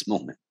am at this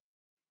moment.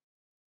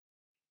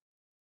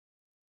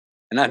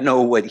 And I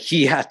know what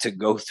he had to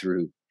go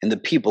through and the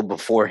people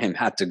before him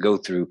had to go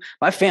through.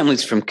 My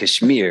family's from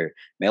Kashmir.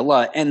 May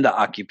Allah end the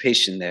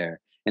occupation there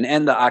and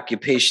end the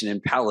occupation in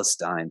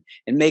Palestine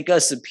and make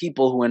us a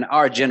people who in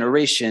our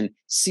generation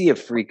see a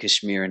free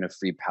Kashmir and a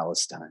free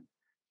Palestine.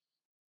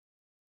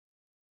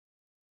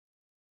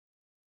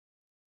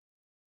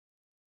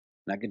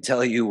 And I can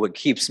tell you what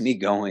keeps me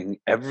going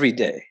every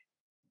day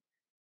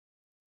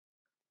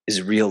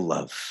is real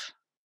love.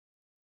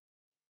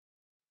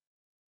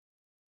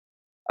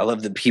 I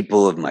love the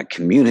people of my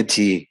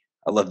community.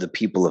 I love the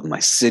people of my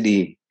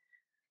city.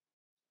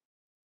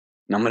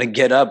 And I'm going to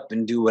get up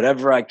and do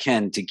whatever I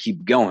can to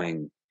keep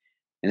going.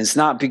 And it's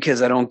not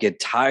because I don't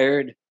get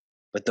tired,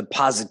 but the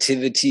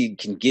positivity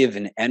can give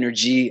an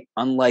energy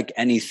unlike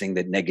anything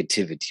that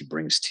negativity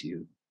brings to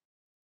you.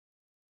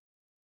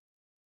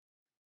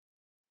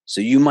 So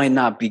you might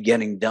not be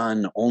getting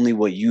done only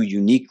what you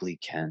uniquely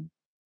can.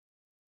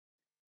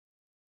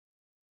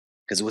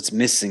 Because what's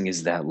missing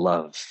is that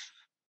love.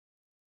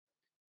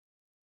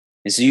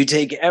 And so you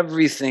take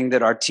everything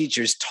that our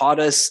teachers taught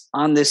us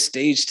on this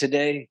stage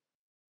today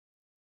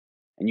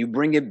and you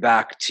bring it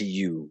back to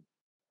you.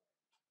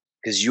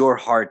 Because your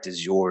heart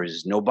is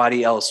yours.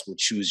 Nobody else will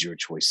choose your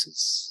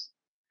choices.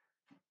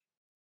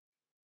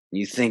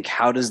 You think,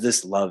 how does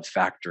this love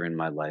factor in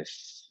my life?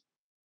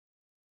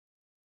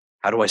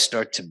 How do I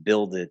start to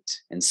build it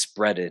and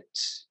spread it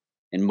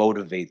and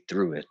motivate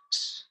through it?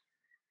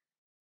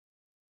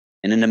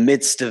 And in the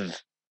midst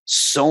of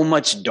so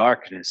much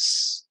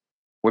darkness,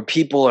 where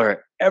people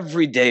are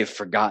every day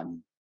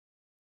forgotten,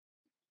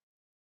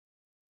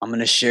 I'm going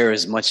to share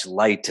as much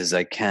light as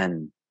I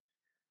can,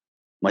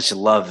 much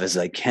love as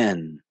I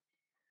can,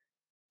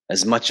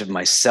 as much of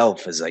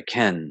myself as I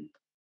can.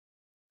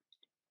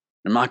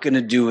 I'm not going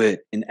to do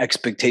it in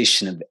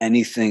expectation of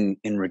anything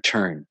in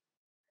return,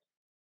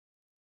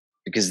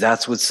 because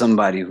that's what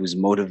somebody who's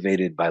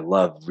motivated by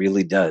love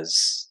really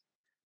does.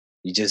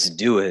 You just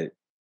do it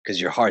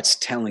because your heart's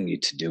telling you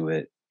to do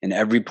it, and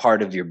every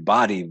part of your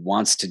body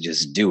wants to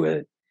just do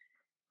it.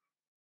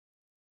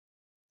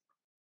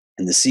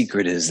 And the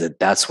secret is that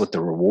that's what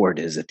the reward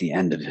is at the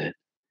end of it,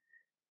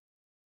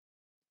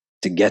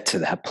 to get to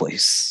that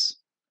place.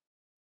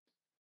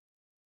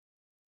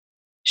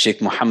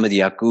 Sheikh Muhammad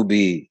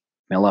Yaqubi,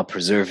 may Allah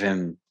preserve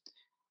him,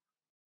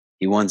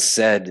 he once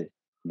said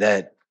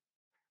that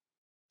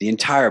the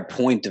entire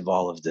point of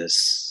all of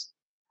this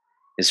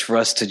is for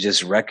us to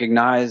just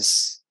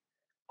recognize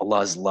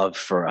Allah's love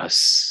for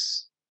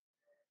us.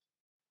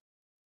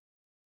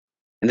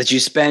 And that you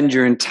spend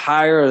your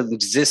entire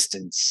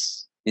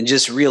existence in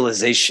just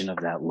realization of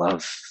that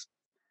love.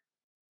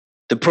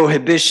 The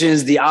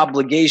prohibitions, the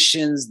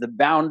obligations, the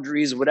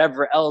boundaries,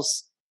 whatever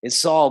else,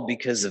 it's all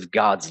because of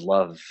God's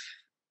love.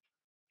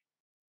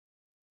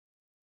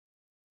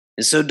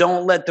 And so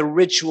don't let the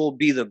ritual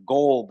be the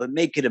goal, but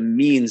make it a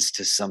means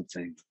to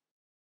something.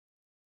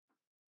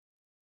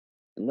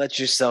 And let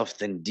yourself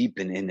then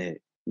deepen in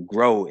it,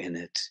 grow in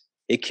it.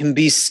 It can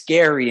be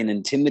scary and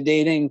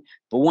intimidating,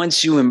 but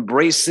once you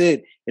embrace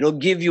it, it'll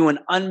give you an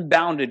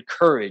unbounded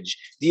courage,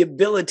 the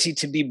ability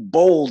to be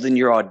bold in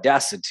your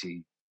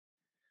audacity.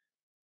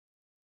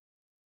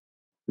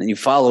 Then you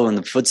follow in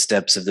the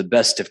footsteps of the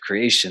best of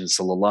creation,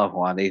 sallallahu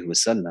alaihi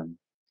wasallam.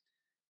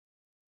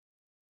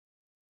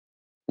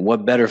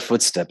 What better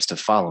footsteps to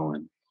follow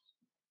in?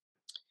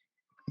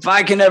 If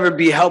I can ever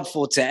be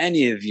helpful to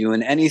any of you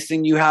in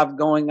anything you have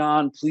going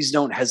on, please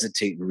don't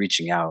hesitate in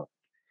reaching out.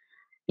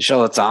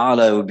 Inshallah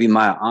ta'ala, it would be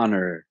my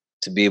honor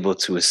to be able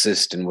to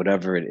assist in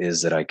whatever it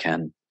is that I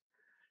can.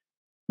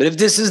 But if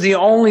this is the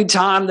only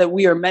time that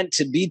we are meant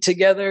to be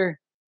together,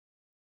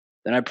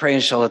 then I pray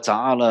inshallah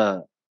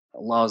ta'ala,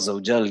 Allah Azza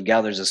wa Jal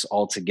gathers us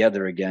all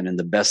together again in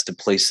the best of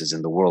places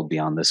in the world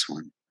beyond this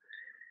one.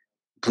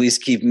 Please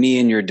keep me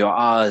in your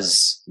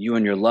du'as. You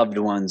and your loved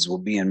ones will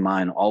be in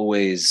mine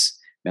always.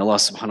 May Allah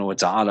subhanahu wa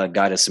ta'ala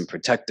guide us and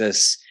protect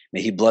us.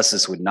 May He bless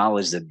us with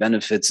knowledge that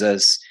benefits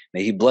us.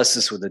 May He bless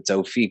us with the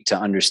tawfiq to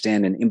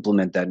understand and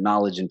implement that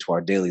knowledge into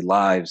our daily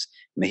lives.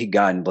 May He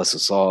guide and bless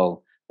us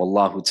all.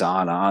 Wallahu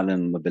ta'ala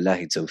alam wa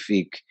billahi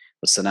tawfiq.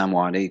 Wassalamu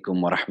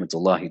alaikum wa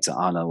rahmatullahi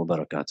ta'ala wa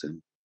barakatuh.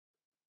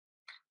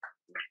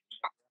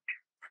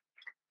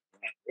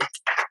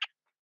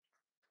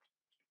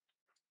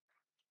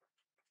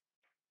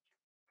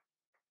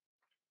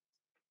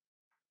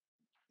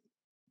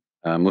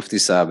 Mufti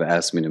Saab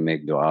asked me to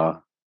make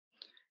dua.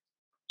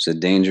 It's a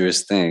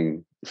dangerous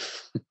thing.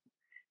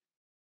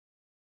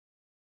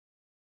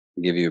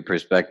 Give you a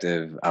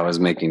perspective. I was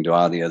making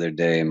dua the other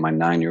day, and my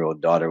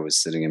 9-year-old daughter was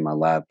sitting in my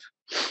lap,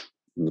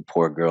 and the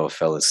poor girl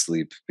fell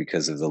asleep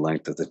because of the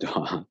length of the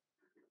dua.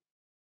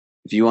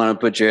 If you want to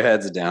put your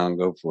heads down,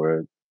 go for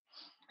it.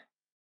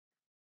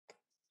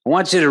 I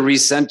want you to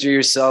recenter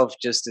yourself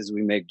just as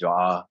we make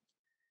dua.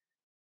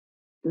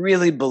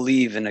 Really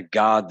believe in a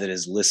God that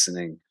is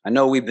listening. I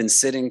know we've been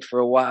sitting for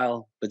a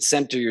while, but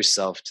center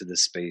yourself to the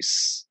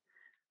space.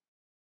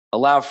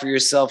 Allow for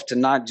yourself to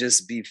not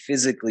just be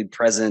physically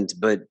present,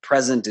 but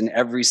present in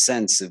every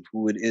sense of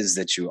who it is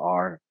that you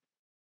are.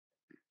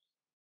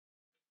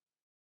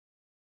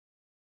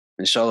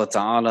 Inshallah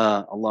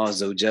ta'ala, Allah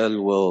Azza wa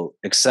Jal will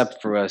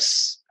accept for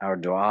us our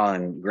dua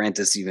and grant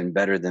us even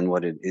better than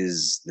what it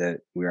is that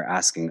we are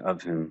asking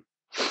of Him.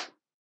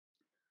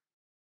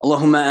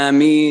 Allahumma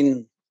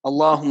ameen.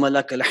 اللهم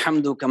لك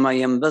الحمد كما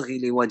ينبغي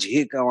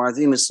لوجهك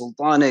وعظيم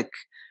سلطانك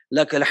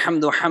لك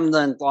الحمد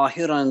حمدا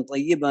طاهرا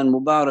طيبا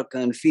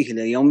مباركا فيه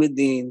ليوم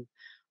الدين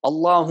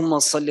اللهم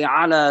صل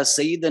على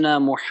سيدنا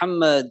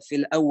محمد في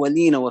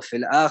الأولين وفي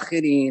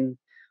الآخرين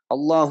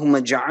اللهم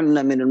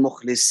اجعلنا من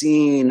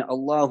المخلصين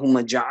اللهم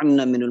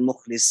اجعلنا من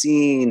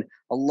المخلصين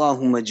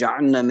اللهم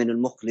اجعلنا من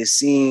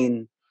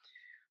المخلصين.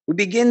 We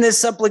begin this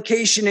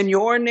supplication in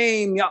your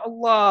name, Ya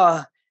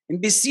Allah, and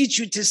beseech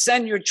you to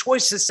send your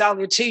choicest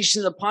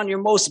salutations upon your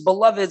most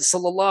beloved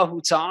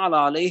sallallahu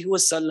ta'ala alayhi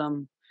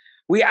wasallam.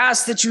 We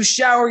ask that you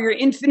shower your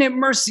infinite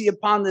mercy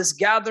upon this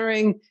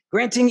gathering,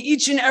 granting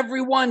each and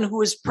every one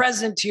who is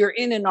present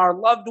herein and our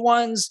loved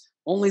ones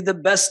only the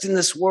best in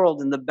this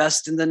world and the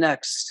best in the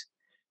next.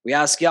 We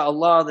ask, Ya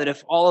Allah, that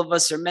if all of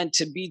us are meant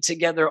to be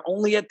together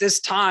only at this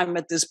time,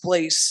 at this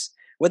place,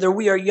 whether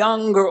we are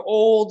young or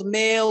old,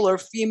 male or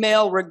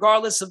female,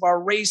 regardless of our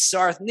race,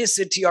 our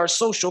ethnicity, our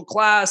social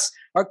class,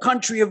 our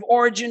country of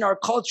origin, our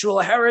cultural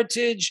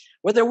heritage,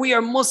 whether we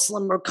are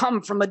Muslim or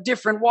come from a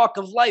different walk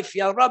of life,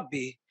 Ya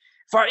Rabbi.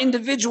 If our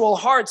individual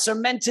hearts are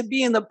meant to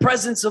be in the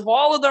presence of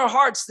all other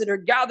hearts that are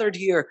gathered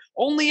here,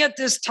 only at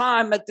this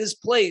time, at this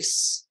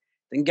place,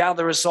 then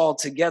gather us all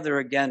together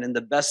again in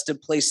the best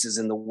of places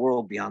in the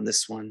world beyond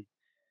this one.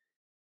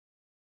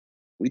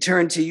 We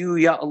turn to you,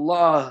 Ya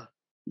Allah,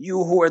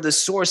 you who are the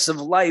source of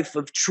life,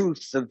 of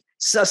truth, of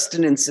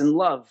sustenance and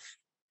love.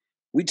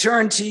 We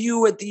turn to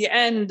you at the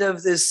end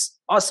of this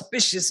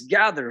auspicious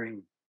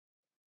gathering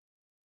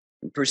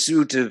in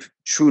pursuit of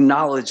true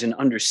knowledge and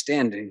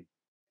understanding.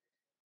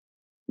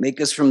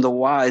 Make us from the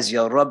wise,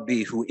 Ya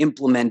Rabbi, who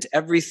implement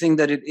everything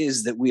that it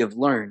is that we have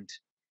learned,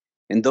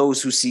 and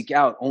those who seek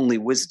out only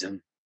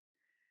wisdom.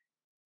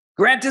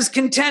 Grant us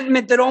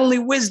contentment that only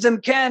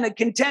wisdom can, a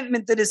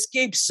contentment that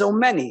escapes so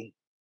many.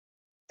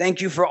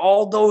 Thank you for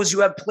all those you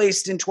have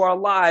placed into our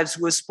lives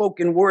who have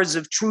spoken words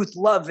of truth,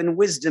 love, and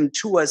wisdom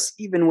to us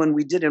even when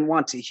we didn't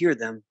want to hear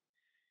them.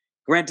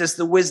 Grant us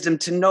the wisdom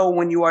to know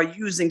when you are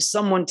using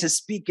someone to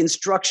speak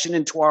instruction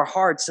into our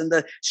hearts and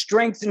the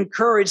strength and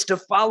courage to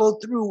follow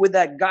through with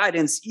that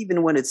guidance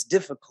even when it's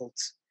difficult.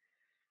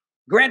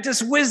 Grant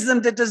us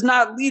wisdom that does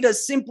not lead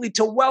us simply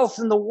to wealth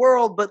in the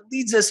world, but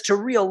leads us to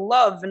real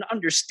love and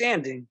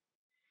understanding.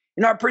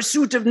 In our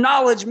pursuit of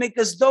knowledge, make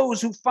us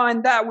those who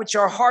find that which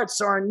our hearts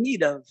are in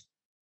need of.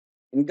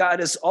 And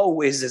guide us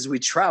always as we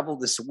travel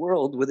this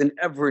world with an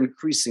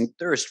ever-increasing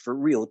thirst for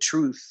real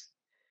truth.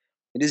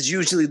 It is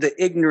usually the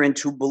ignorant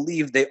who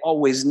believe they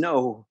always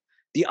know,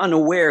 the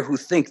unaware who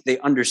think they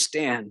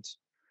understand.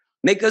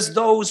 Make us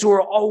those who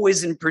are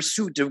always in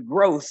pursuit of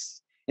growth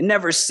and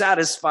never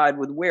satisfied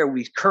with where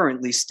we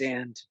currently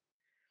stand.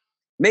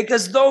 Make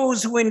us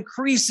those who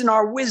increase in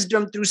our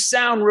wisdom through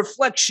sound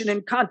reflection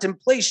and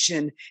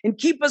contemplation, and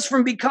keep us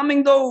from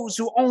becoming those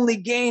who only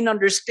gain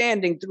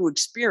understanding through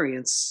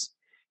experience.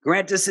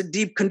 Grant us a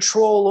deep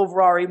control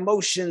over our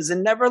emotions,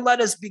 and never let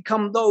us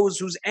become those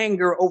whose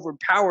anger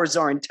overpowers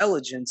our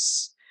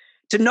intelligence.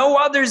 To know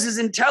others is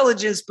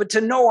intelligence, but to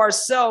know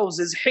ourselves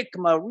is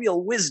hikmah,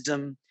 real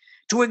wisdom.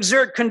 To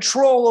exert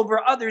control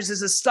over others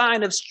is a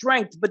sign of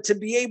strength, but to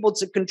be able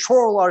to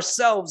control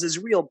ourselves is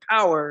real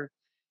power.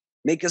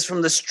 Make us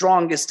from the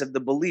strongest of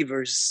the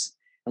believers,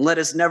 and let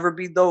us never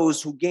be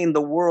those who gain the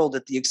world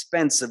at the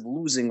expense of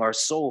losing our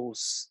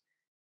souls.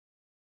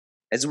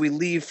 As we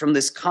leave from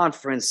this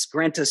conference,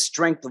 grant us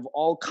strength of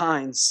all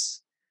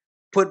kinds.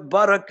 Put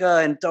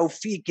barakah and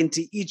tawfiq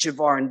into each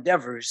of our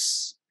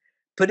endeavors.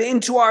 Put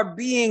into our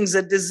beings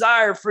a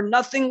desire for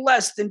nothing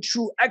less than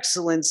true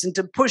excellence and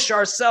to push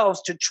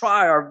ourselves to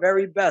try our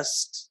very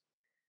best.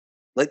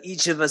 Let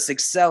each of us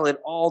excel at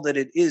all that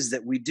it is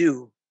that we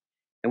do.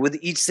 And with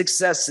each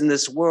success in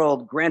this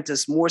world, grant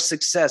us more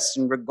success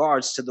in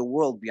regards to the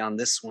world beyond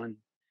this one.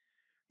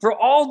 For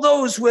all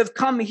those who have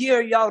come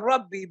here, Ya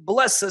Rabbi,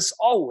 bless us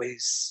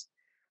always.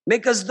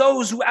 Make us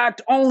those who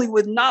act only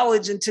with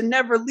knowledge and to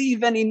never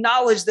leave any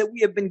knowledge that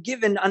we have been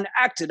given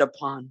unacted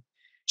upon.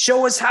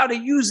 Show us how to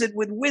use it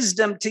with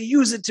wisdom, to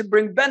use it to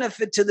bring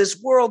benefit to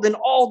this world and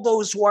all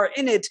those who are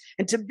in it,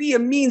 and to be a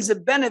means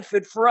of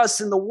benefit for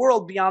us in the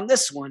world beyond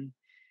this one.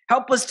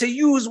 Help us to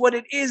use what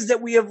it is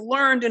that we have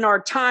learned in our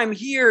time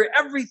here,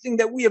 everything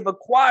that we have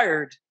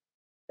acquired,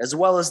 as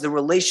well as the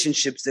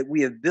relationships that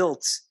we have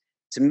built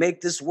to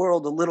make this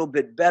world a little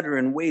bit better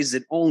in ways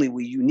that only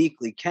we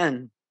uniquely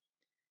can.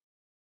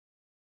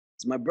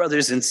 As my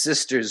brothers and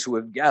sisters who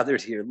have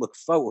gathered here look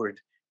forward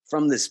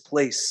from this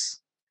place,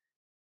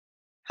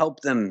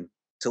 help them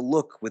to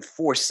look with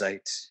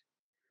foresight,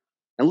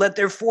 and let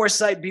their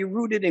foresight be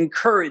rooted in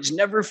courage,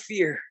 never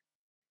fear.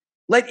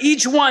 Let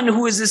each one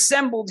who is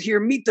assembled here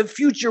meet the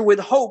future with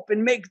hope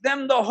and make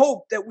them the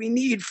hope that we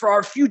need for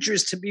our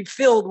futures to be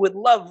filled with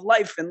love,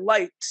 life, and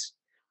light.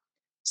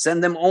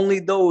 Send them only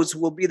those who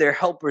will be their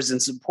helpers and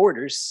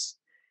supporters,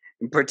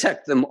 and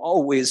protect them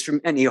always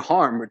from any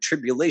harm or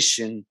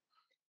tribulation,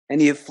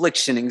 any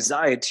affliction,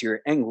 anxiety,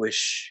 or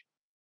anguish.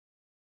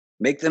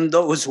 Make them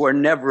those who are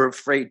never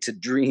afraid to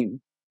dream.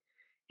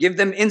 Give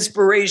them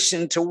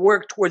inspiration to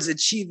work towards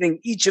achieving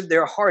each of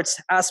their heart's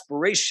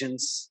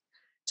aspirations,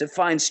 to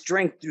find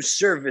strength through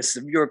service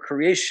of your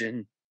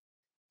creation,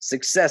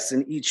 success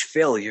in each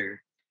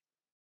failure.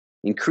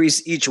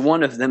 Increase each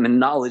one of them in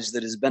knowledge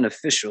that is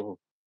beneficial,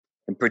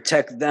 and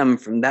protect them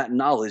from that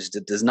knowledge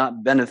that does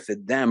not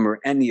benefit them or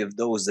any of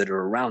those that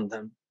are around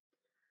them.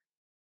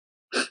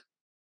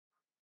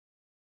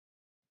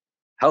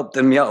 Help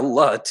them, Ya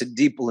Allah, to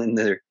deepen in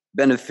their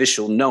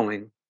beneficial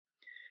knowing,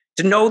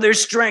 to know their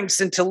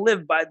strengths and to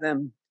live by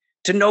them,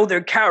 to know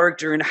their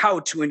character and how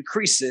to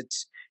increase it,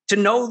 to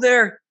know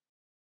their...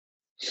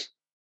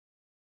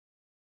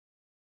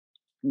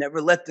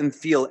 Never let them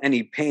feel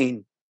any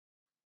pain,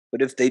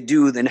 but if they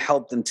do, then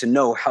help them to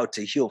know how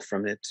to heal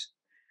from it,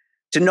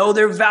 to know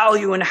their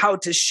value and how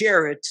to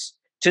share it,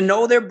 to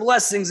know their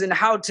blessings and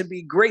how to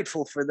be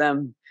grateful for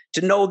them,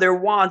 to know their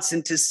wants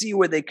and to see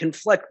where they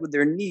conflict with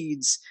their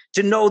needs,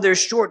 to know their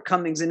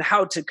shortcomings and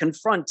how to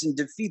confront and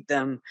defeat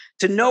them,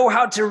 to know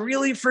how to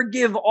really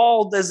forgive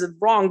all that have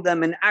wronged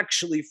them and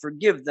actually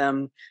forgive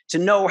them, to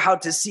know how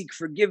to seek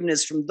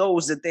forgiveness from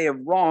those that they have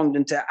wronged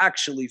and to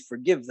actually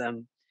forgive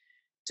them,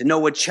 to know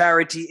what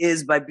charity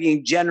is by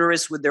being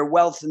generous with their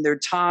wealth and their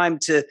time,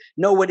 to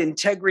know what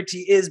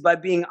integrity is by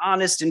being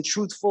honest and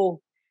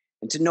truthful,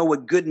 and to know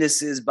what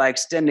goodness is by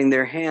extending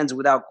their hands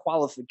without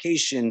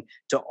qualification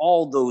to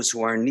all those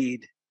who are in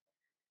need.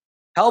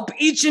 Help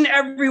each and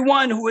every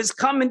one who has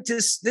come into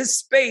this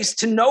space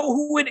to know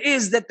who it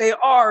is that they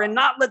are and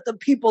not let the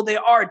people they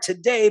are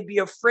today be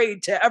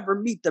afraid to ever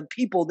meet the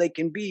people they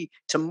can be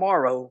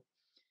tomorrow.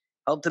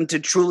 Help them to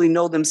truly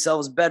know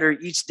themselves better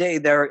each day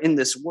they are in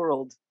this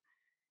world.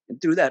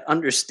 And through that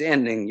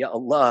understanding, Ya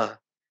Allah,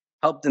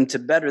 help them to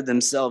better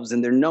themselves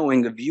in their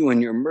knowing of you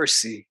and your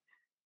mercy,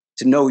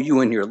 to know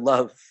you and your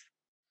love.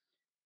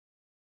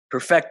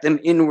 Perfect them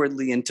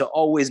inwardly and to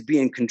always be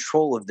in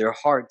control of their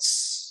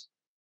hearts.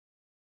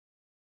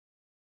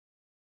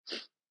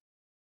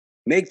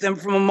 Make them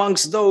from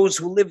amongst those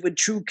who live with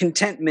true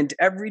contentment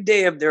every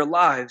day of their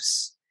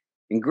lives,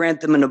 and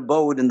grant them an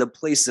abode in the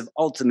place of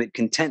ultimate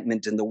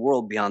contentment in the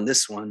world beyond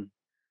this one.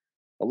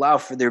 Allow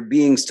for their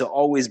beings to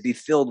always be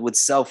filled with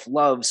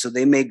self-love so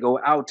they may go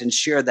out and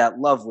share that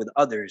love with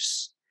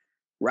others,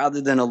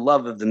 rather than a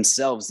love of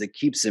themselves that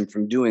keeps them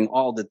from doing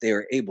all that they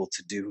are able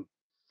to do.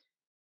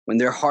 When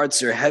their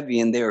hearts are heavy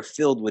and they are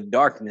filled with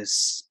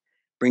darkness,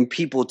 bring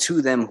people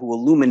to them who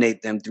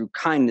illuminate them through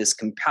kindness,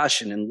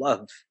 compassion, and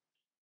love.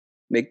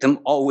 Make them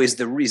always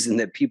the reason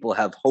that people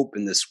have hope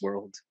in this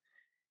world,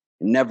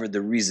 and never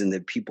the reason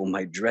that people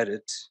might dread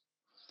it.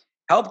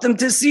 Help them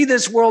to see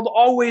this world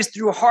always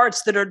through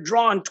hearts that are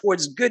drawn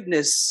towards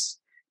goodness,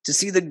 to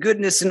see the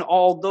goodness in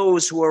all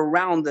those who are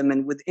around them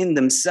and within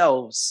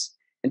themselves,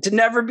 and to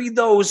never be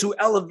those who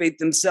elevate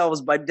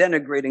themselves by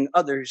denigrating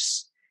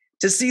others,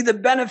 to see the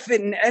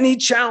benefit in any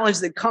challenge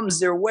that comes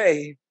their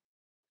way,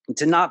 and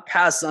to not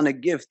pass on a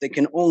gift that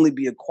can only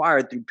be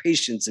acquired through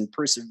patience and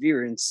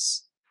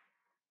perseverance.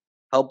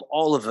 Help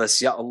all of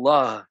us, Ya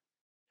Allah,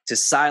 to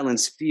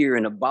silence fear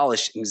and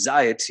abolish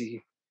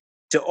anxiety,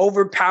 to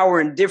overpower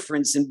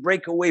indifference and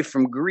break away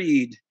from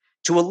greed,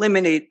 to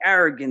eliminate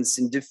arrogance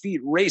and defeat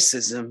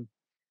racism,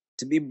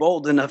 to be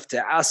bold enough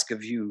to ask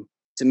of you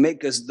to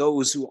make us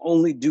those who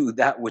only do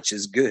that which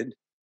is good.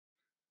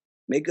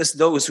 Make us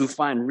those who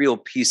find real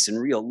peace and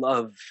real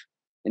love,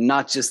 and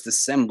not just the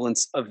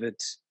semblance of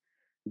it.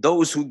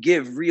 Those who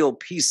give real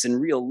peace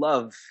and real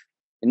love,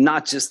 and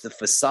not just the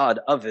facade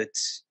of it.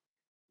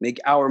 Make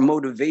our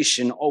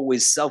motivation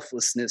always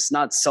selflessness,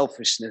 not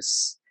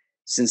selfishness,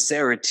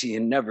 sincerity,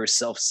 and never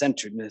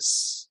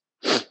self-centeredness.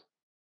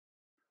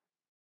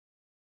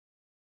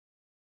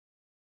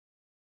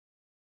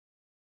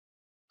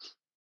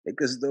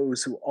 Make us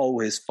those who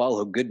always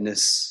follow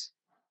goodness.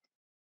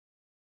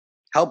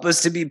 Help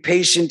us to be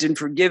patient and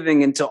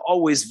forgiving and to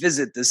always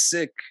visit the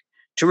sick,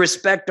 to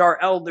respect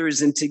our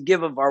elders and to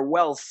give of our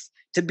wealth,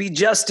 to be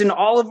just in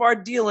all of our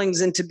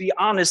dealings and to be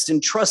honest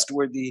and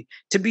trustworthy,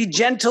 to be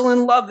gentle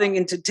and loving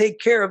and to take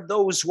care of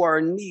those who are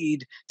in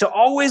need, to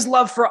always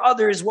love for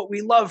others what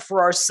we love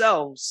for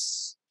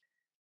ourselves.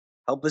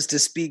 Help us to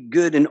speak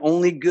good and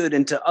only good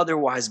and to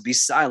otherwise be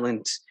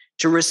silent,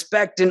 to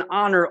respect and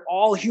honor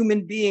all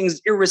human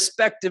beings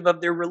irrespective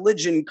of their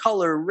religion,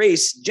 color,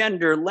 race,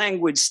 gender,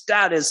 language,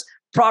 status,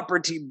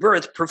 property,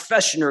 birth,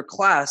 profession, or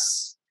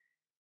class.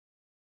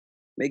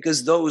 Make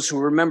us those who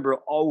remember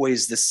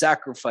always the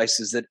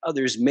sacrifices that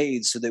others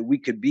made so that we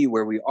could be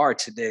where we are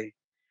today.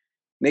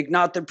 Make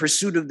not the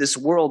pursuit of this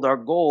world our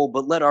goal,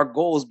 but let our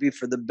goals be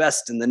for the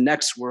best in the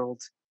next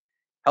world.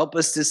 Help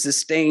us to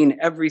sustain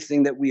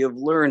everything that we have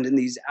learned in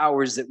these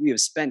hours that we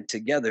have spent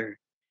together,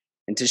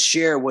 and to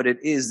share what it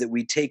is that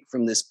we take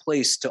from this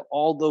place to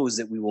all those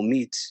that we will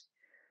meet.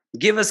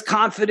 Give us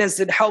confidence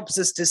that helps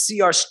us to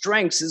see our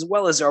strengths as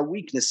well as our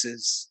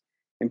weaknesses,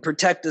 and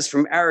protect us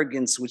from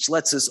arrogance, which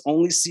lets us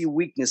only see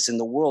weakness in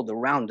the world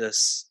around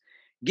us.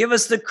 Give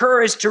us the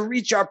courage to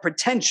reach our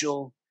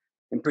potential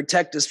and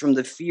protect us from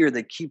the fear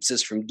that keeps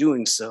us from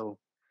doing so.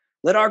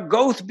 Let our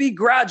growth be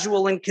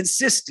gradual and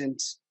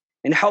consistent,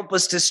 and help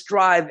us to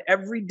strive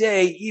every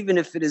day, even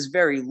if it is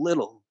very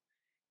little.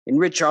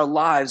 Enrich our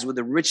lives with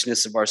the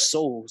richness of our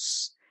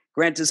souls.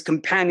 Grant us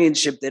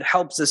companionship that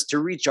helps us to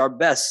reach our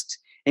best,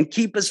 and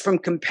keep us from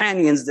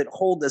companions that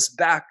hold us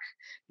back.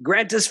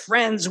 Grant us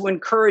friends who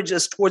encourage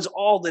us towards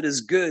all that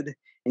is good,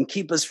 and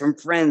keep us from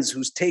friends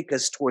who take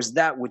us towards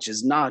that which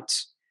is not.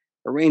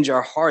 Arrange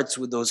our hearts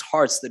with those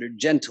hearts that are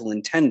gentle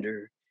and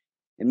tender,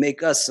 and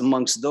make us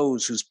amongst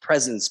those whose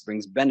presence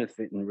brings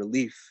benefit and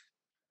relief.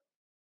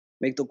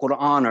 Make the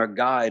Quran our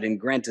guide and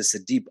grant us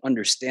a deep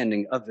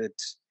understanding of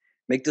it.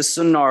 Make the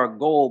Sunnah our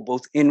goal,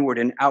 both inward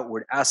and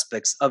outward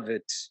aspects of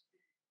it.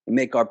 And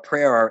make our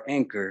prayer our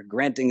anchor,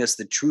 granting us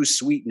the true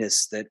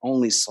sweetness that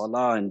only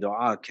salah and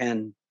dua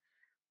can.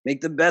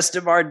 Make the best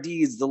of our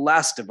deeds the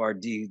last of our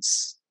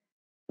deeds,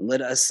 and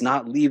let us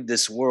not leave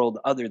this world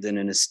other than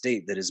in a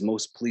state that is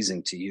most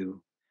pleasing to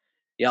you.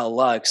 Ya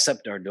Allah,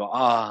 accept our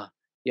dua.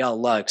 Ya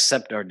Allah,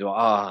 accept our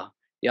dua.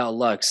 Ya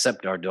Allah,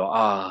 accept our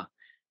dua.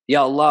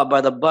 Ya Allah,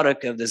 by the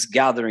barakah of this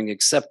gathering,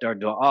 accept our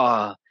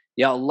dua.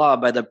 Ya Allah,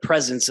 by the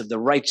presence of the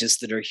righteous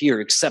that are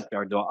here, accept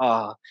our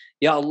dua.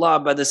 Ya Allah,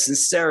 by the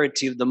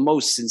sincerity of the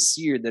most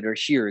sincere that are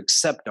here,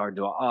 accept our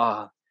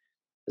dua.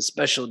 A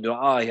special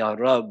dua, Ya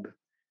Rabb,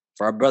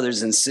 for our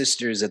brothers and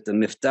sisters at the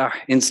Miftah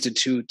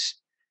Institute,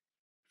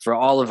 for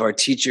all of our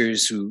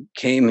teachers who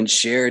came and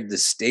shared the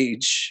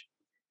stage,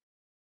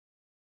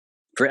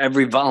 for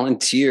every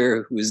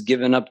volunteer who has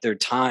given up their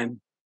time,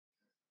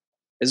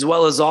 as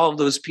well as all of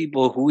those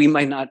people who we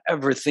might not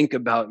ever think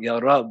about, Ya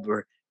Rabb,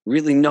 or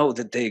really know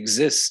that they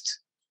exist.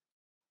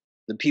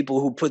 The people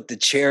who put the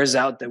chairs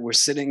out that we're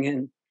sitting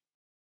in,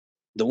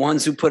 the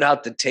ones who put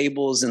out the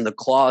tables and the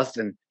cloth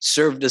and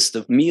served us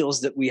the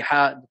meals that we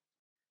had,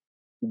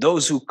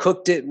 those who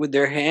cooked it with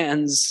their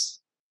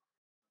hands,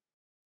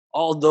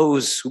 all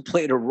those who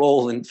played a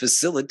role in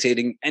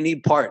facilitating any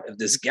part of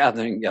this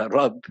gathering, Ya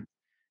Rabb.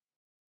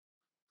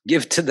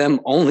 Give to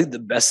them only the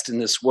best in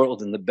this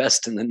world and the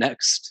best in the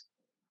next.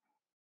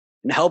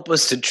 And help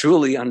us to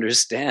truly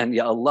understand,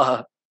 Ya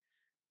Allah,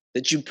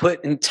 that you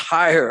put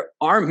entire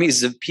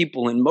armies of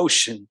people in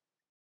motion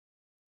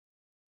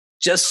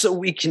just so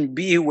we can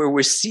be where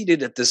we're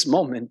seated at this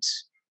moment.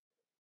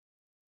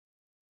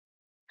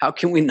 How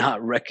can we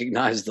not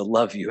recognize the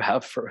love you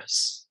have for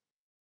us?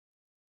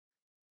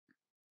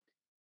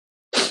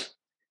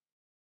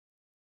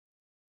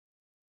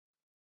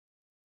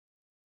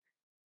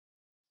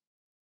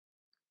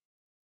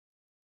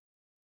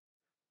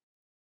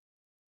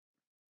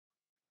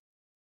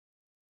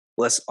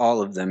 Bless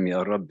all of them,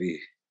 Ya Rabbi.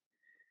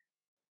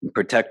 And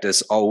protect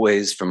us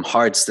always from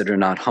hearts that are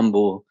not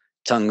humble,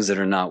 tongues that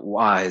are not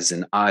wise,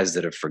 and eyes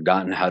that have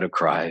forgotten how to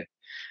cry.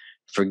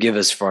 Forgive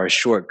us for our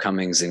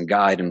shortcomings and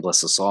guide and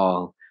bless us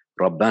all.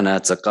 ربنا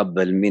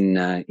تقبل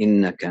منا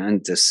إنك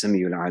أنت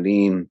السميع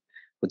العليم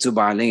وتب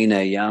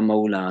علينا يا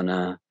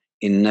مولانا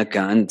إنك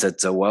أنت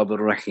التواب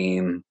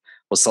الرحيم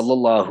وصلى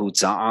الله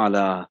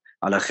تعالى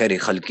على خير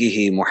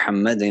خلقه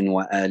محمد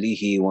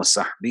وآله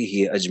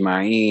وصحبه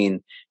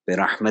أجمعين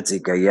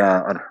برحمتك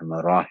يا أرحم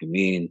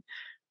الراحمين.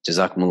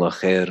 جزاكم الله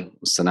خير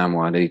والسلام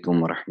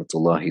عليكم ورحمة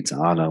الله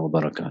تعالى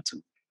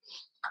وبركاته.